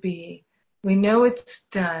healing be. We know it's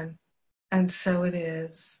done, and so it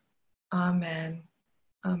is. Amen.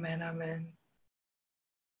 Amen. Amen.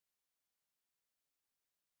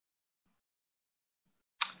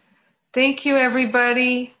 Thank you,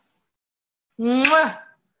 everybody. Mwah.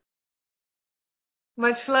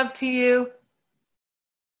 Much love to you.